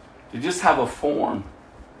 they just have a form.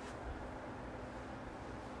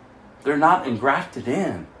 They're not engrafted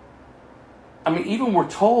in. I mean, even we're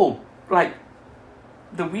told, like,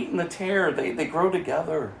 the wheat and the tare, they grow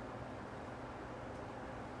together.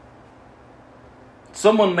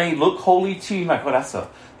 Someone may look holy to you, like, oh,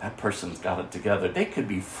 that person's got it together. They could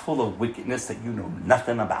be full of wickedness that you know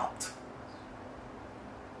nothing about.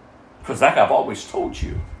 Because like I've always told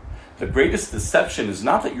you, the greatest deception is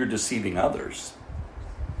not that you're deceiving others.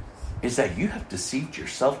 It's that you have deceived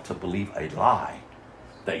yourself to believe a lie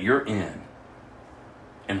that you're in.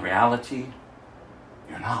 In reality,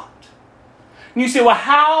 you're not. And you say, well,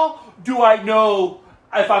 how do I know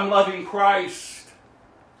if I'm loving Christ?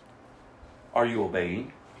 Are you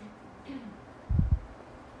obeying?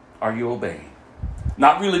 Are you obeying?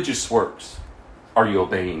 Not religious works. Are you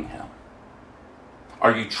obeying Him?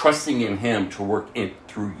 Are you trusting in Him to work in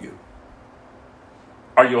through you?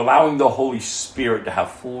 Are you allowing the Holy Spirit to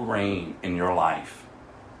have full reign in your life?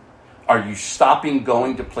 Are you stopping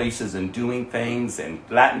going to places and doing things and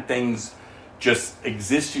letting things just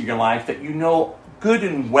exist in your life that you know good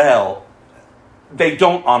and well they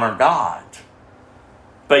don't honor God,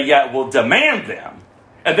 but yet will demand them?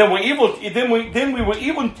 And then we will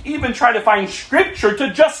even try to find Scripture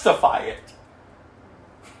to justify it.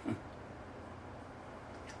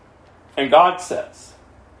 And God says,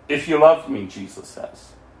 if you love me, Jesus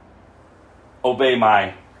says, obey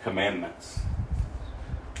my commandments.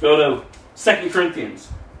 Go to 2 Corinthians.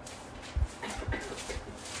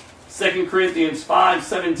 2 Corinthians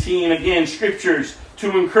 5:17. Again, Scriptures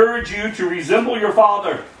to encourage you to resemble your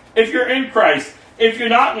Father. If you're in Christ, if you're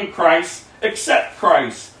not in Christ, accept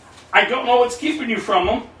Christ. I don't know what's keeping you from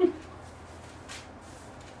Him.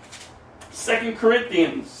 2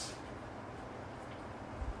 Corinthians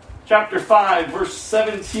chapter 5, verse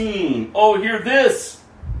 17. Oh, hear this.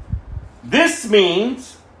 This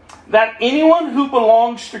means that anyone who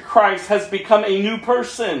belongs to Christ has become a new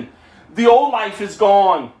person. The old life is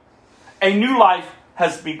gone. A new life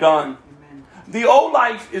has begun. Amen. The old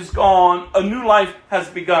life is gone. A new life has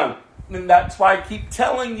begun. And that's why I keep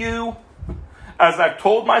telling you, as I've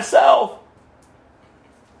told myself,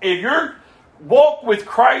 if your walk with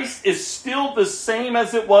Christ is still the same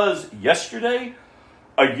as it was yesterday,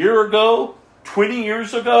 a year ago, 20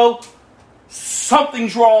 years ago,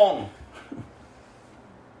 something's wrong.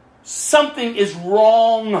 Something is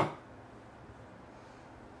wrong.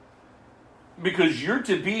 Because you're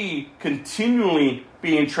to be continually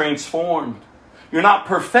being transformed. You're not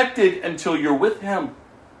perfected until you're with Him.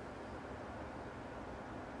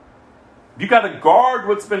 You got to guard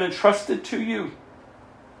what's been entrusted to you.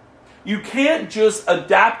 You can't just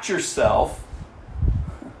adapt yourself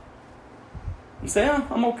and say, oh,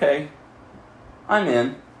 I'm okay. I'm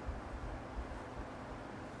in.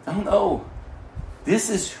 Oh no. This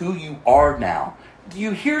is who you are now. Do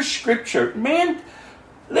you hear Scripture? Man,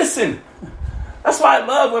 listen. That's why I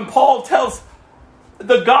love when Paul tells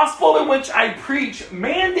the gospel in which I preach.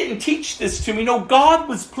 Man didn't teach this to me. No, God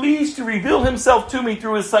was pleased to reveal Himself to me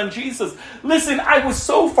through His Son Jesus. Listen, I was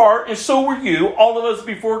so far, and so were you, all of us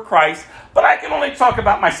before Christ, but I can only talk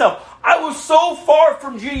about myself. I was so far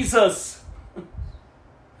from Jesus.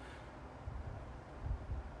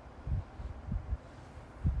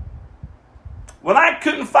 When I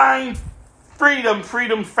couldn't find freedom,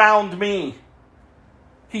 freedom found me.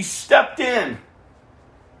 He stepped in.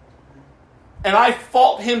 And I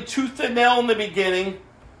fought Him tooth and nail in the beginning.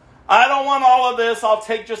 I don't want all of this. I'll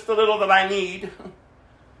take just a little that I need.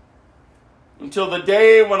 Until the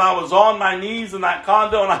day when I was on my knees in that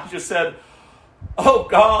condo and I just said, oh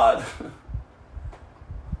God,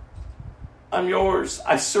 I'm yours.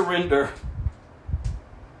 I surrender.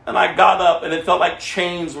 And I got up and it felt like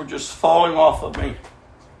chains were just falling off of me.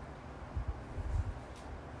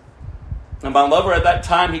 And my lover at that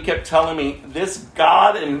time, he kept telling me, this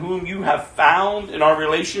God in whom you have found in our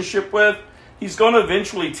relationship with, He's going to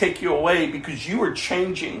eventually take you away because you are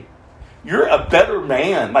changing. You're a better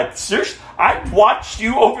man. Like, seriously, I've watched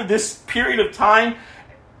you over this period of time,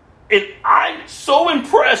 and I'm so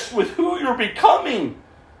impressed with who you're becoming.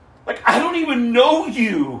 Like, I don't even know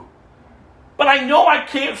you. But I know I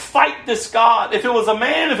can't fight this God. If it was a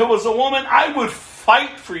man, if it was a woman, I would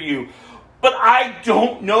fight for you. But I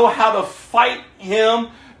don't know how to fight him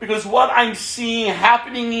because what I'm seeing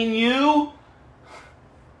happening in you.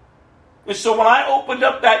 And so when I opened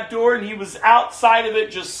up that door and he was outside of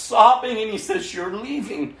it just sobbing and he says, "You're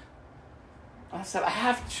leaving." I said, "I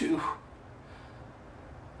have to.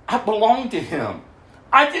 I belong to him."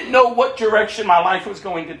 I didn't know what direction my life was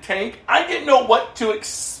going to take. I didn't know what to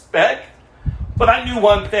expect. But I knew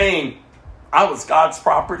one thing. I was God's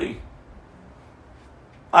property.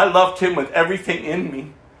 I loved him with everything in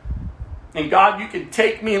me. And God, you can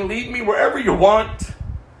take me and lead me wherever you want.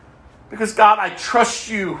 Because God, I trust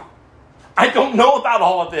you. I don't know about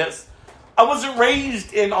all of this. I wasn't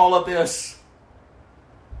raised in all of this.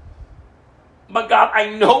 But God, I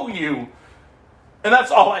know you. And that's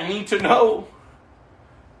all I need to know.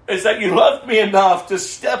 Is that you loved me enough to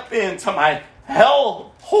step into my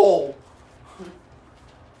hell hole.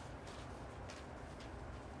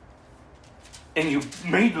 And you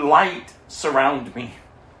made light surround me.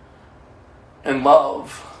 And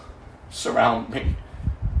love surround me.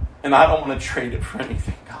 And I don't want to trade it for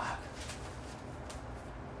anything, God.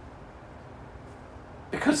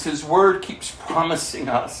 Because his word keeps promising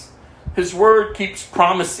us. His word keeps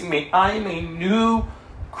promising me, I am a new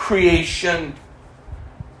creation.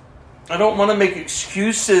 I don't want to make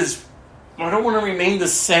excuses. I don't want to remain the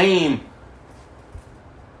same.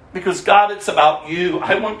 Because God, it's about you.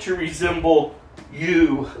 I want to resemble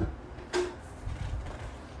you.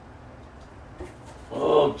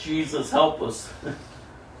 Oh, Jesus, help us.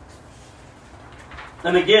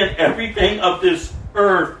 And again, everything of this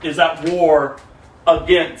earth is at war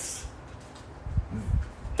against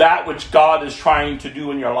that which God is trying to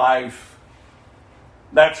do in your life.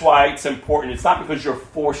 That's why it's important. It's not because you're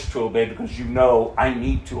forced to obey, because you know I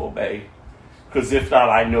need to obey. Because if not,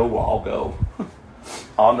 I know where I'll go.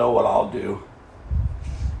 I'll know what I'll do.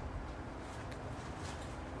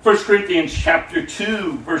 1 Corinthians chapter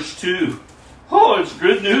 2, verse 2. Oh, it's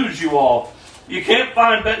good news, you all. You can't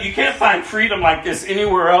find freedom like this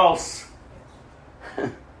anywhere else.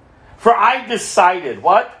 For I decided,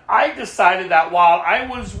 what? I decided that while I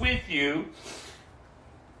was with you,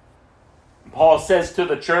 Paul says to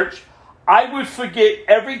the church, I would forget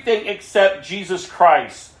everything except Jesus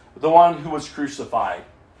Christ, the one who was crucified.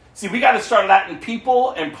 See, we got to start letting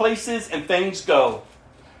people and places and things go.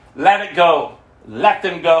 Let it go. Let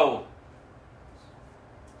them go.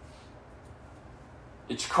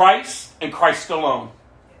 It's Christ and Christ alone.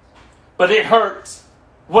 But it hurts.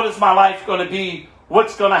 What is my life going to be?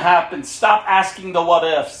 What's going to happen? Stop asking the what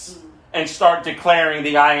ifs and start declaring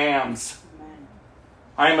the I ams.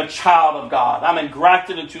 I am a child of God. I'm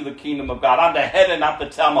engrafted into the kingdom of God. I'm the head and not the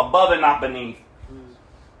tail. I'm above and not beneath.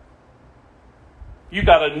 You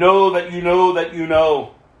got to know that you know that you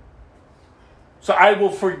know. So I will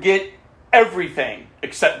forget everything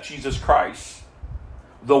except Jesus Christ,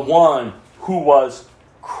 the one who was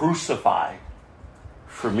crucified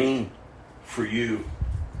for me, for you.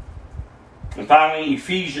 And finally,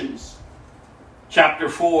 Ephesians chapter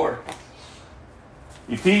 4.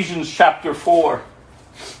 Ephesians chapter 4.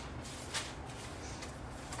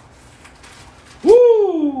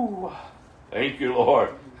 Woo! Thank you,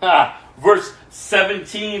 Lord. Verse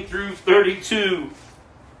 17 through 32.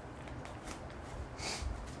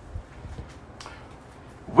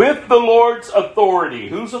 With the Lord's authority.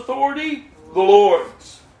 Whose authority? The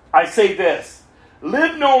Lord's. I say this.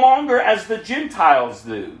 Live no longer as the Gentiles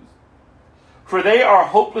do, for they are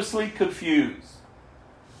hopelessly confused.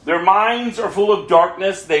 Their minds are full of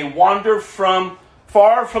darkness. They wander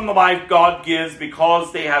far from the life God gives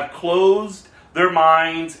because they have closed their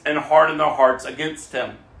minds and hardened their hearts against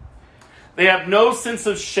Him. They have no sense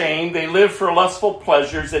of shame. They live for lustful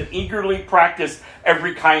pleasures and eagerly practice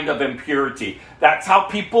every kind of impurity. That's how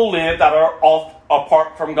people live that are off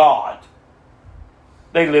apart from God.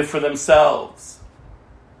 They live for themselves.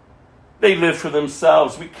 They live for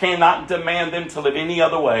themselves. We cannot demand them to live any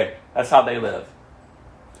other way. That's how they live.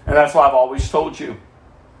 And that's why I've always told you.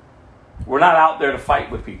 We're not out there to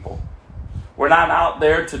fight with people. We're not out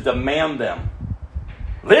there to demand them.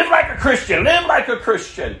 Live like a Christian. Live like a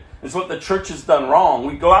Christian. Is what the church has done wrong.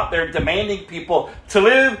 We go out there demanding people to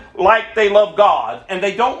live like they love God, and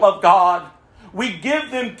they don't love God. We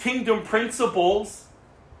give them kingdom principles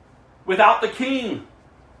without the king.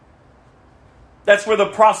 That's where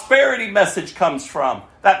the prosperity message comes from,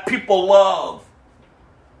 that people love.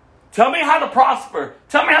 Tell me how to prosper.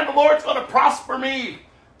 Tell me how the Lord's going to prosper me.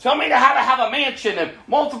 Tell me how to have a mansion and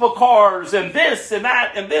multiple cars and this and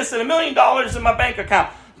that and this and $1 million in my bank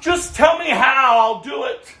account. Just tell me how, I'll do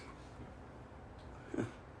it.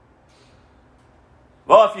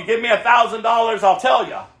 Well, if you give me $1,000, I'll tell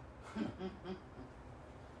you.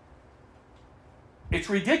 It's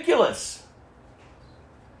ridiculous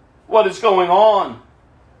what is going on.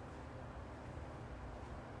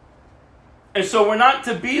 And so we're not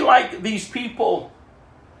to be like these people.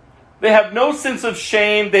 They have no sense of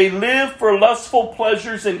shame. They live for lustful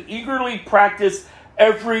pleasures and eagerly practice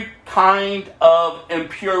every kind of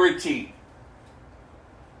impurity.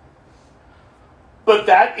 But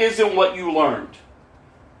that isn't what you learned,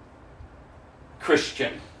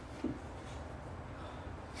 Christian,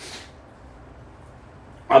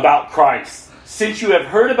 about Christ. Since you have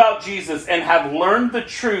heard about Jesus and have learned the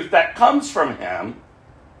truth that comes from him,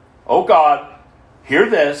 oh God, hear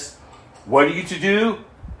this. What are you to do?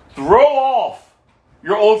 Throw off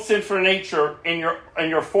your old sinful nature and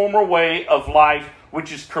your former way of life,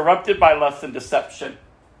 which is corrupted by lust and deception.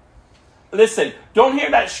 Listen, don't hear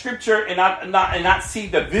that scripture and not see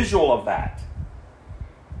the visual of that.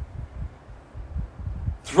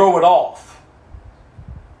 Throw it off.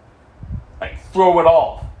 Like, throw it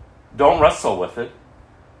off. Don't wrestle with it.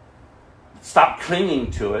 Stop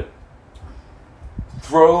clinging to it.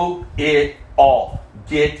 Throw it off.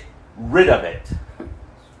 Get rid of it.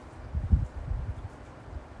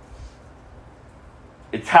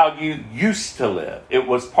 It's how you used to live. It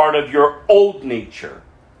was part of your old nature.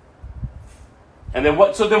 And then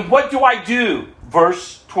what? So then what do I do?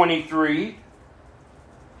 Verse 23.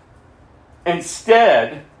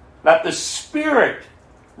 Instead, let the Spirit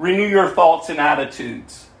renew your thoughts and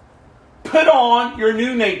attitudes. Put on your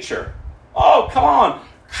new nature. Oh, come on.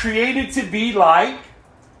 Created to be like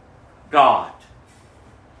God.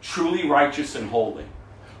 Truly righteous and holy.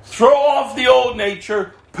 Throw off the old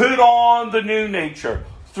nature. Put on the new nature.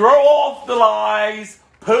 Throw off the lies.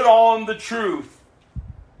 Put on the truth.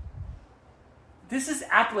 This is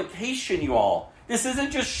application, you all. This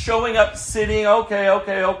isn't just showing up, sitting, okay,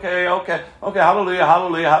 hallelujah,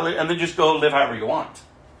 hallelujah, and then just go live however you want.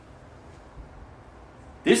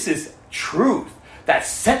 This is truth that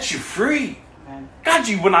sets you free. Amen. God,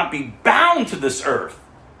 you will not be bound to this earth.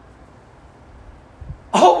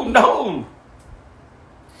 Oh, no.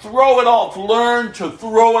 Throw it off. Learn to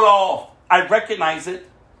throw it off. I recognize it.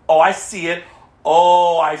 Oh, I see it.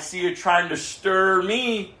 Oh, I see it trying to stir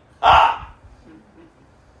me.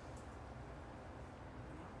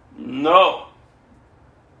 No.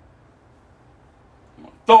 I'm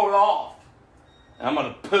going to throw it off. And I'm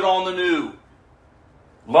going to put on the new.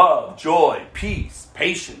 Love, joy, peace,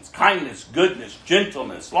 patience, kindness, goodness,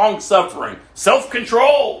 gentleness, long-suffering,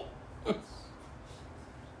 self-control.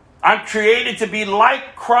 I'm created to be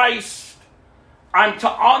like Christ. I'm to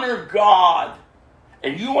honor God.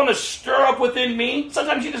 And you want to stir up within me?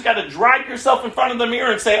 Sometimes you just got to drag yourself in front of the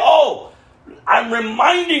mirror and say, oh, I'm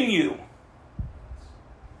reminding you.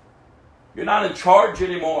 You're not in charge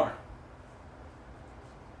anymore.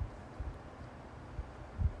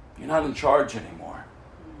 You're not in charge anymore.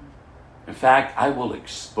 In fact, I will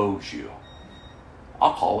expose you.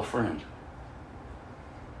 I'll call a friend.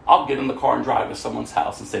 I'll get in the car and drive to someone's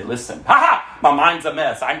house and say, listen, my mind's a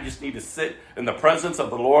mess. I just need to sit in the presence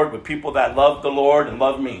of the Lord with people that love the Lord and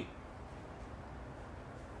love me.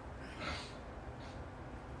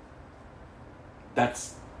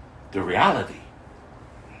 That's the reality.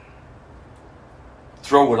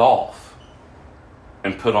 Throw it off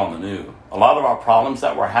and put on the new. A lot of our problems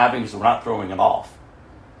that we're having is we're not throwing it off.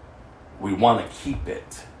 We want to keep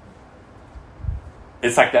it.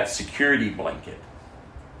 It's like that security blanket.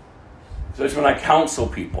 So it's when I counsel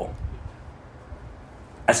people.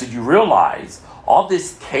 I said, you realize all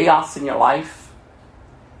this chaos in your life,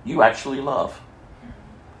 you actually love.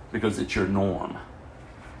 Because it's your norm.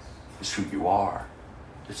 It's who you are.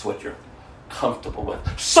 It's what you're comfortable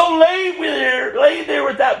with. So lay there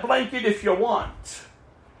with that blanket if you want.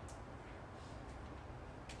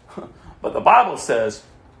 But the Bible says,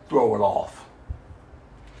 throw it off.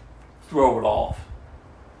 Throw it off.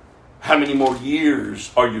 How many more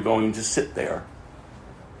years are you going to sit there?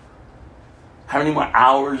 How many more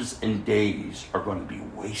hours and days are going to be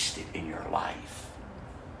wasted in your life?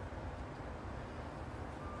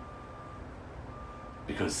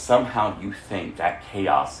 Because somehow you think that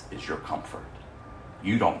chaos is your comfort.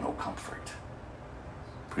 You don't know comfort.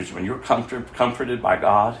 Because when you're comforted by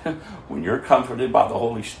God, when you're comforted by the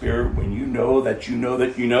Holy Spirit, when you know that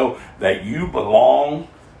you belong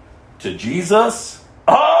to Jesus,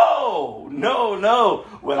 oh, no.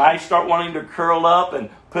 When I start wanting to curl up and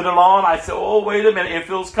put it on, I say, oh, wait a minute, it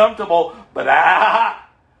feels comfortable, but I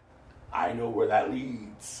know where that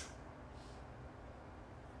leads.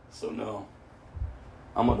 So no,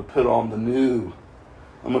 I'm going to put on the new.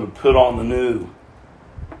 I'm going to put on the new.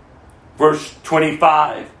 Verse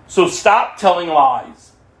 25. So stop telling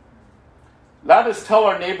lies. Let us tell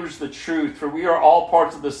our neighbors the truth, for we are all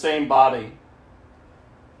parts of the same body.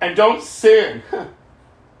 And don't sin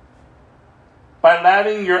by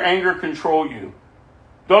letting your anger control you.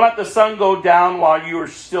 Don't let the sun go down while you are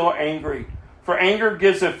still angry, for anger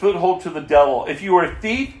gives a foothold to the devil. If you are a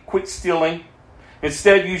thief, quit stealing.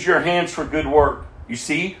 Instead, use your hands for good work. You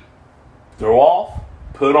see, throw off,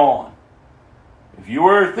 put on. If you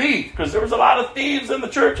were a thief, because there was a lot of thieves in the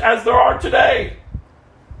church as there are today.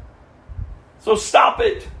 So stop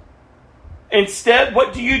it. Instead,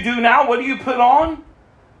 what do you do now? What do you put on?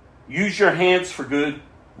 Use your hands for good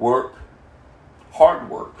work. Hard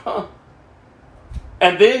work, huh?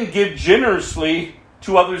 And then give generously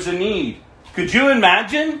to others in need. Could you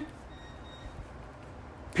imagine?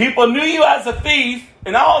 People knew you as a thief,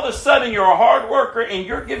 and all of a sudden you're a hard worker and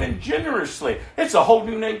you're giving generously. It's a whole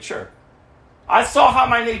new nature. I saw how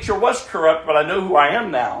my nature was corrupt, but I know who I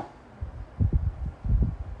am now.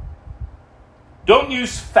 Don't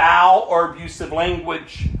use foul or abusive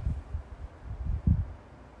language.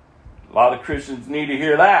 A lot of Christians need to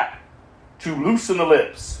hear that. To loosen the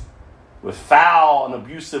lips with foul and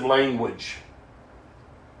abusive language.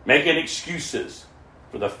 Making excuses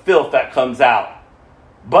for the filth that comes out.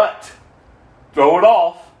 But throw it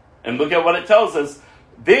off and look at what it tells us.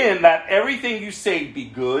 Then let everything you say be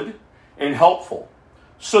good and helpful,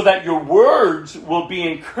 so that your words will be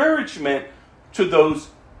encouragement to those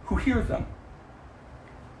who hear them.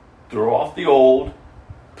 Throw off the old,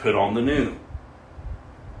 put on the new.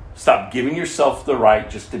 Stop giving yourself the right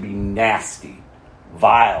just to be nasty,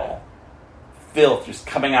 vile, filth just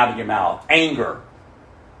coming out of your mouth, anger.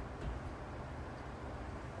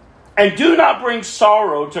 And do not bring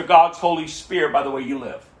sorrow to God's Holy Spirit by the way you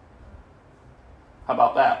live. How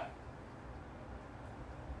about that?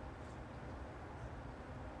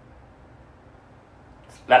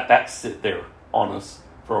 Let that sit there on us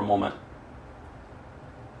for a moment.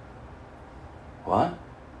 What?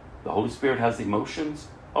 The Holy Spirit has emotions?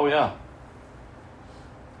 Oh, yeah.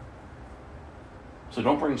 So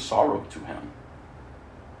don't bring sorrow to him.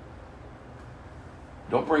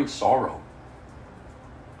 Don't bring sorrow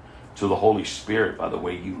to the Holy Spirit by the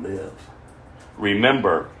way you live.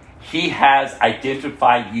 Remember, he has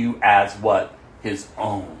identified you as what? His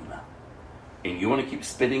own. And you want to keep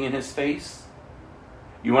spitting in his face?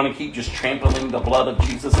 You want to keep just trampling the blood of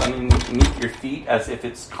Jesus underneath your feet as if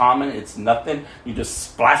it's common, it's nothing? You're just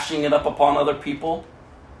splashing it up upon other people?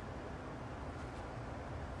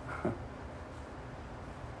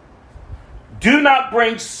 Do not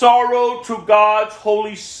bring sorrow to God's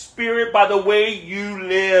Holy Spirit by the way you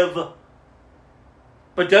live.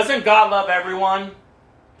 But doesn't God love everyone?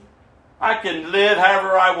 I can live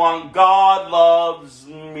however I want. God loves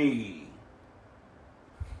me.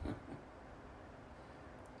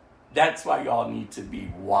 That's why y'all need to be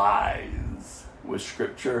wise with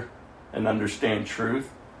Scripture and understand truth.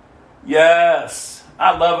 Yes,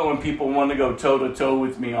 I love it when people want to go toe-to-toe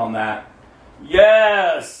with me on that.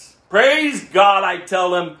 Yes, praise God, I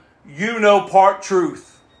tell them, you know part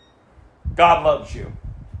truth. God loves you.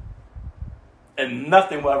 And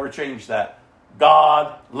nothing will ever change that.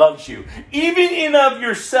 God loves you. Even in of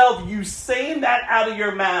yourself, you saying that out of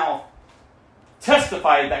your mouth,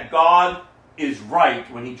 testify that God is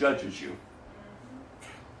right when he judges you.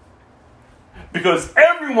 Because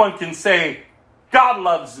everyone can say, God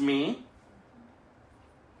loves me.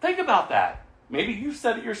 Think about that. Maybe you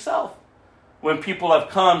said it yourself when people have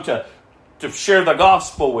come to share the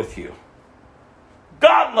gospel with you.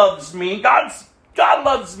 God loves me. God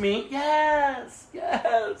loves me. Yes,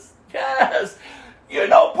 yes, yes. You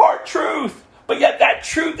know part truth. But yet that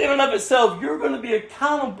truth in and of itself, you're going to be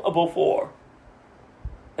accountable for.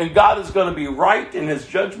 And God is going to be right in his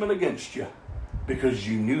judgment against you because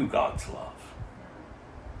you knew God's love.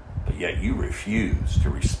 But yet you refuse to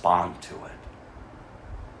respond to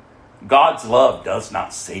it. God's love does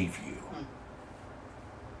not save you.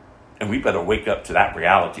 And we better wake up to that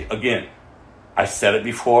reality. Again, I said it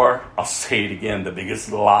before, I'll say it again, the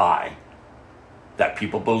biggest lie that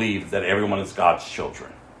people believe is that everyone is God's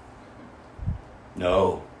children.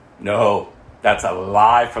 No, that's a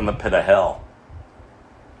lie from the pit of hell.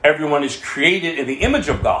 Everyone is created in the image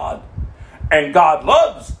of God, and God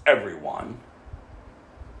loves everyone,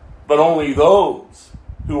 but only those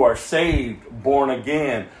who are saved, born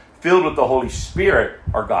again, filled with the Holy Spirit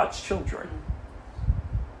are God's children.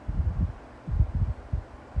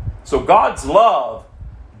 So God's love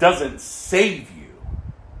doesn't save you.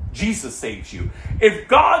 Jesus saves you. If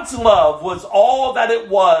God's love was all that it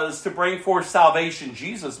was to bring forth salvation,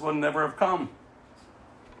 Jesus would never have come.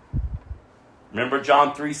 Remember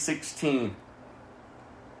John 3:16.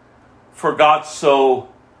 For God so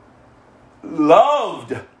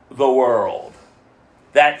loved the world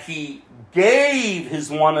that he gave his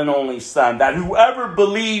one and only Son, that whoever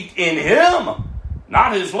believed in him,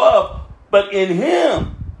 not his love, but in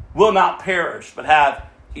him, will not perish, but have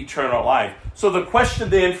eternal life. So the question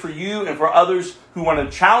then for you and for others who want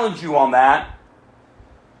to challenge you on that,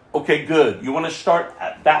 okay, good. You want to start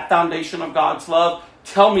at that foundation of God's love?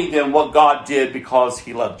 Tell me then what God did because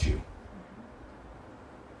he loved you.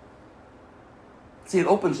 See, it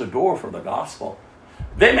opens the door for the gospel.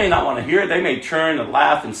 They may not want to hear it. They may turn and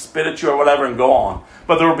laugh and spit at you or whatever and go on.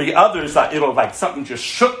 But there will be others that it'll like something just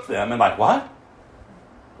shook them and like, what?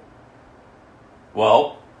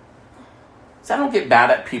 Well, see, I don't get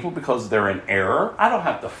mad at people because they're in error. I don't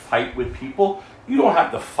have to fight with people. You don't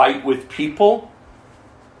have to fight with people.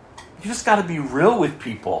 You just got to be real with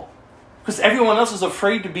people. Because everyone else is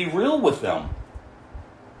afraid to be real with them.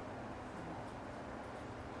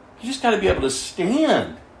 You just got to be able to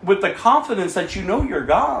stand with the confidence that you know you're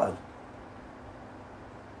God.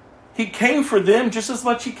 He came for them just as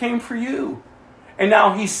much he came for you. And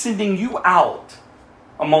now he's sending you out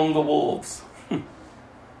among the wolves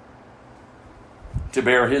to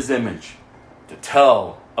bear his image, to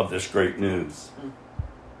tell of this great news.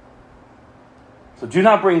 So do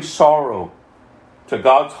not bring sorrow to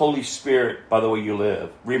God's Holy Spirit by the way you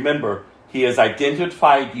live. Remember, he has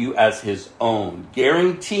identified you as his own,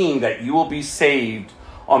 guaranteeing that you will be saved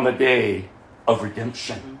on the day of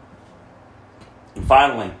redemption. And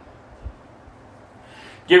finally,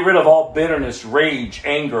 get rid of all bitterness, rage,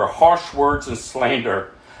 anger, harsh words, and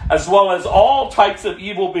slander, as well as all types of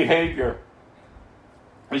evil behavior.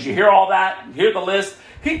 As you hear all that, you hear the list,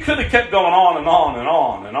 he could have kept going on and on and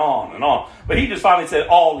on and on and on. But he just finally said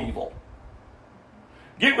all evil.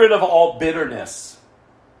 Get rid of all bitterness,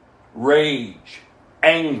 rage,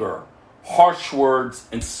 anger, harsh words,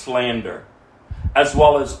 and slander, as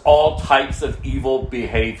well as all types of evil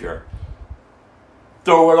behavior.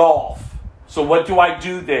 Throw it off. So what do I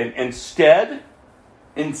do then? Instead,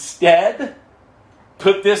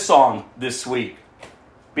 put this on this week.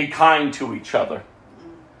 Be kind to each other,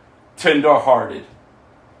 tender-hearted,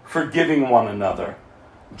 forgiving one another,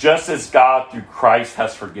 just as God through Christ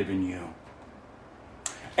has forgiven you.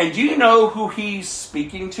 And do you know who he's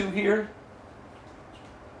speaking to here?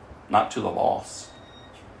 Not to the lost.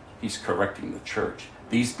 He's correcting the church.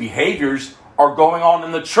 These behaviors are going on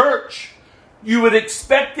in the church. You would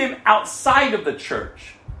expect him outside of the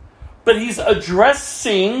church. But he's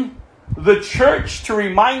addressing the church to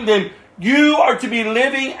remind them, you are to be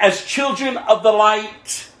living as children of the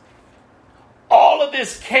light. All of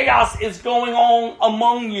this chaos is going on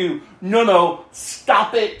among you. No,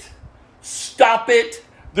 stop it. Stop it.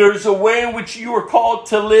 There's a way in which you are called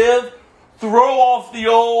to live. Throw off the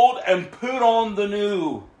old and put on the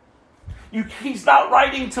new. He's not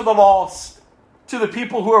writing to the lost, to the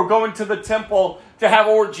people who are going to the temple to have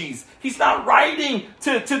orgies. He's not writing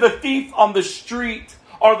to the thief on the street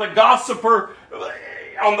or the gossiper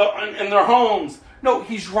in their homes. No,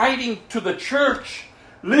 he's writing to the church.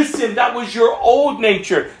 Listen, that was your old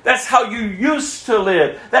nature. That's how you used to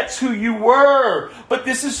live. That's who you were. But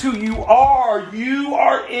this is who you are. You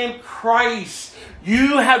are in Christ.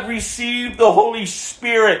 You have received the Holy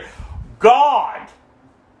Spirit. God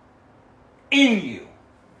in you.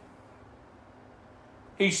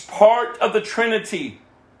 He's part of the Trinity.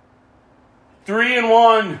 3 in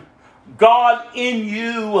 1. God in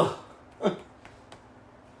you.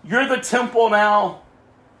 You're the temple now.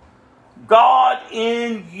 God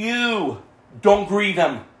in you. Don't grieve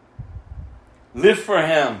him. Live for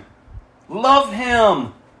him. Love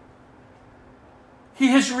him. He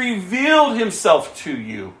has revealed himself to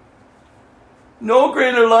you. No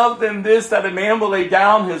greater love than this, that a man will lay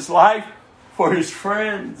down his life for his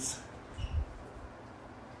friends.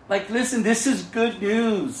 Like, listen, this is good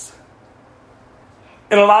news.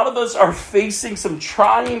 And a lot of us are facing some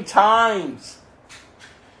trying times.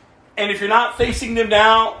 And if you're not facing them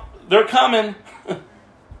now, they're coming.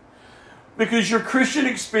 Because your Christian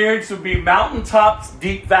experience will be mountaintops,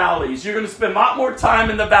 deep valleys. You're going to spend a lot more time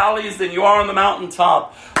in the valleys than you are on the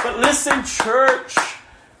mountaintop. But listen, church,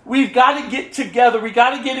 we've got to get together. We've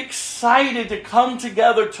got to get excited to come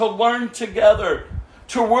together, to learn together,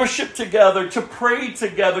 to worship together, to pray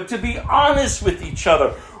together, to be honest with each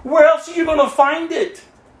other. Where else are you going to find it?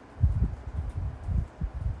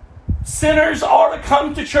 Sinners ought to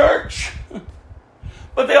come to church.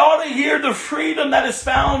 But they ought to hear the freedom that is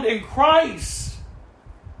found in Christ.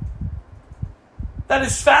 That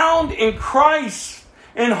is found in Christ,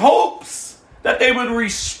 in hopes that they would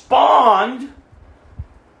respond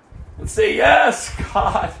and say, yes,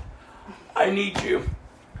 God, I need you.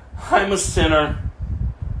 I'm a sinner.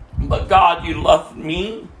 But God, you love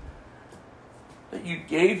me. That you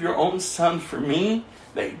gave your own son for me.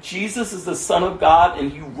 That Jesus is the Son of God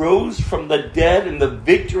and he rose from the dead, and the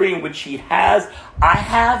victory in which he has, I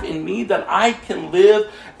have in me, that I can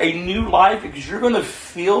live a new life because you're going to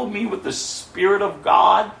fill me with the Spirit of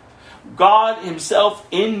God. God himself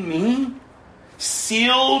in me,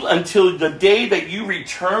 sealed until the day that you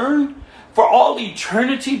return, for all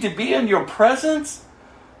eternity to be in your presence.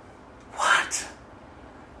 What?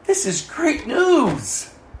 This is great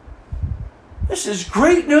news. This is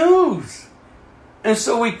great news. And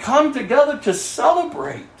so we come together to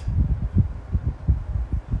celebrate.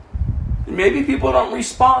 And maybe people don't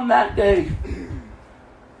respond that day,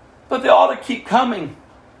 but they ought to keep coming.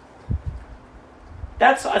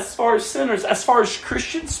 That's as far as sinners. As far as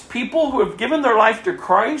Christians, people who have given their life to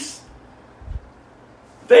Christ,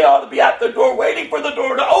 they ought to be at the door waiting for the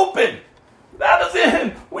door to open. That is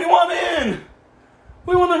in. We want in.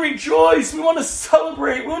 We want to rejoice. We want to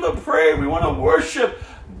celebrate. We want to pray. We want to worship.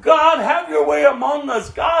 God, have your way among us.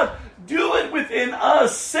 God, do it within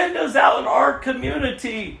us. Send us out in our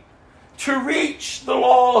community to reach the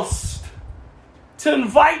lost, to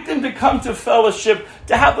invite them to come to fellowship,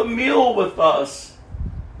 to have a meal with us.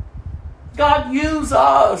 God, use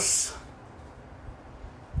us.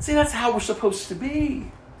 See, that's how we're supposed to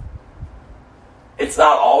be. It's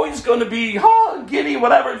not always going to be giddy,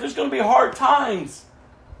 whatever. There's going to be hard times.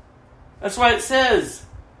 That's why it says,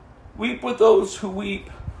 weep with those who weep,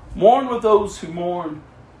 mourn with those who mourn.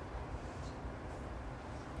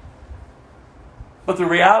 But the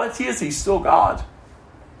reality is he's still God.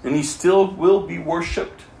 And he still will be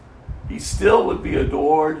worshipped. He still would be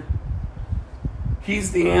adored.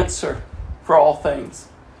 He's the answer for all things.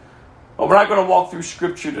 Well, we're not going to walk through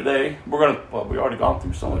Scripture today. We've already gone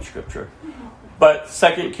through so much Scripture. But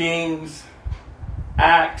 2 Kings,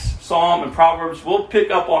 Acts, Psalm, and Proverbs, we'll pick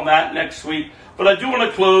up on that next week. But I do want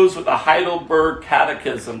to close with the Heidelberg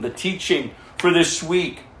Catechism, the teaching for this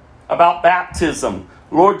week about baptism,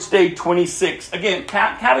 Lord's Day 26. Again,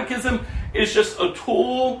 catechism is just a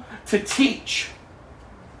tool to teach.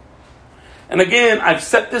 And again, I've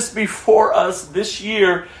set this before us this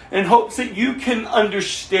year in hopes that you can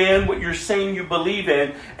understand what you're saying you believe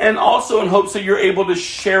in, and also in hopes that you're able to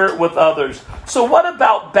share it with others. So what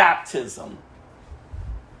about baptism?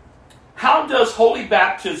 How does holy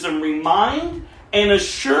baptism remind and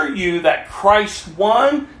assure you that Christ's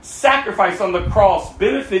one sacrifice on the cross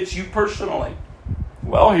benefits you personally?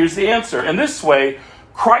 Well, here's the answer. In this way,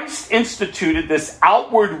 Christ instituted this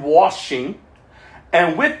outward washing,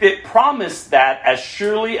 and with it promised that as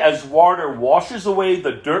surely as water washes away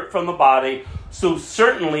the dirt from the body, so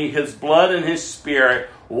certainly his blood and his Spirit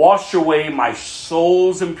wash away my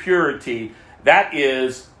soul's impurity, that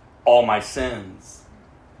is, all my sins.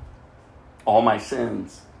 All my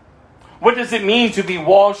sins. What does it mean to be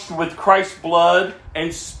washed with Christ's blood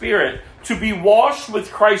and Spirit? To be washed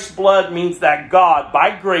with Christ's blood means that God,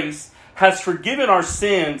 by grace, has forgiven our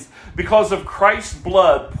sins because of Christ's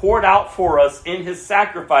blood poured out for us in his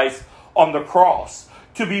sacrifice on the cross.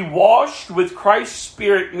 To be washed with Christ's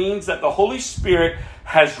Spirit means that the Holy Spirit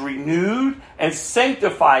has renewed and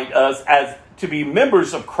sanctified us as to be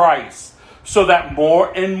members of Christ, so that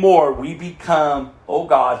more and more we become, oh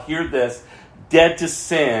God, hear this, dead to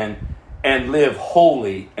sin and live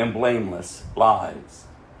holy and blameless lives.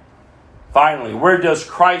 Finally, where does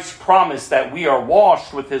Christ promise that we are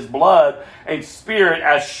washed with his blood and Spirit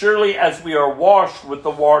as surely as we are washed with the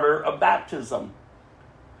water of baptism?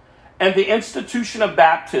 And the institution of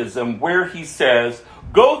baptism, where he says,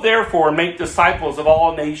 go therefore and make disciples of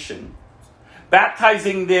all nations,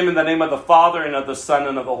 baptizing them in the name of the Father and of the Son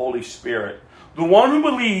and of the Holy Spirit. The one who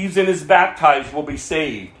believes and is baptized will be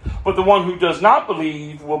saved, but the one who does not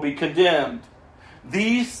believe will be condemned.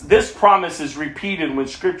 This promise is repeated when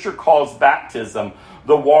Scripture calls baptism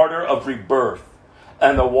the water of rebirth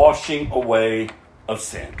and the washing away of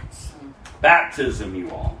sins. Baptism,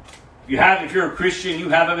 you all. If you're a Christian, you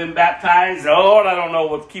haven't been baptized. Lord, I don't know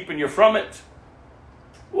what's keeping you from it.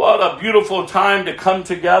 What a beautiful time to come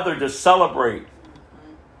together to celebrate.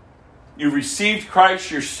 You received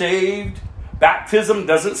Christ, you're saved. Baptism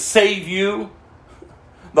doesn't save you.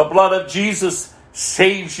 The blood of Jesus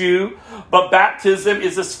saves you. But baptism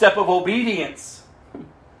is a step of obedience.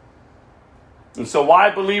 And so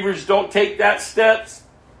why believers don't take that steps,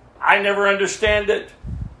 I never understand it.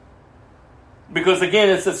 Because again,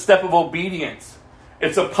 it's a step of obedience.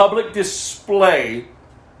 It's a public display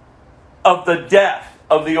of the death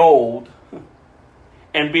of the old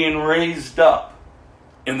and being raised up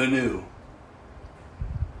in the new.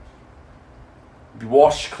 be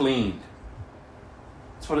washed clean.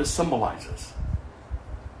 That's what it symbolizes.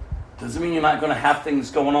 Doesn't mean you're not going to have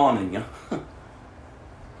things going on in you.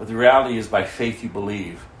 But the reality is, by faith you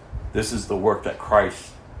believe. This is the work that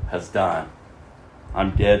Christ has done.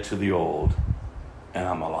 I'm dead to the old, and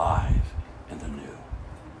I'm alive in the new.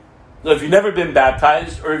 So if you've never been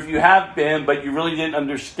baptized, or if you have been, but you really didn't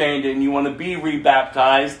understand it, and you want to be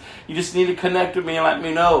rebaptized, you just need to connect with me and let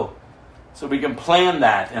me know. So we can plan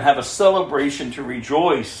that and have a celebration to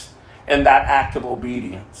rejoice in that act of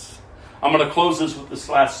obedience. I'm going to close this with this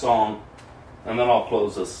last song, and then I'll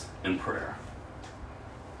close us in prayer.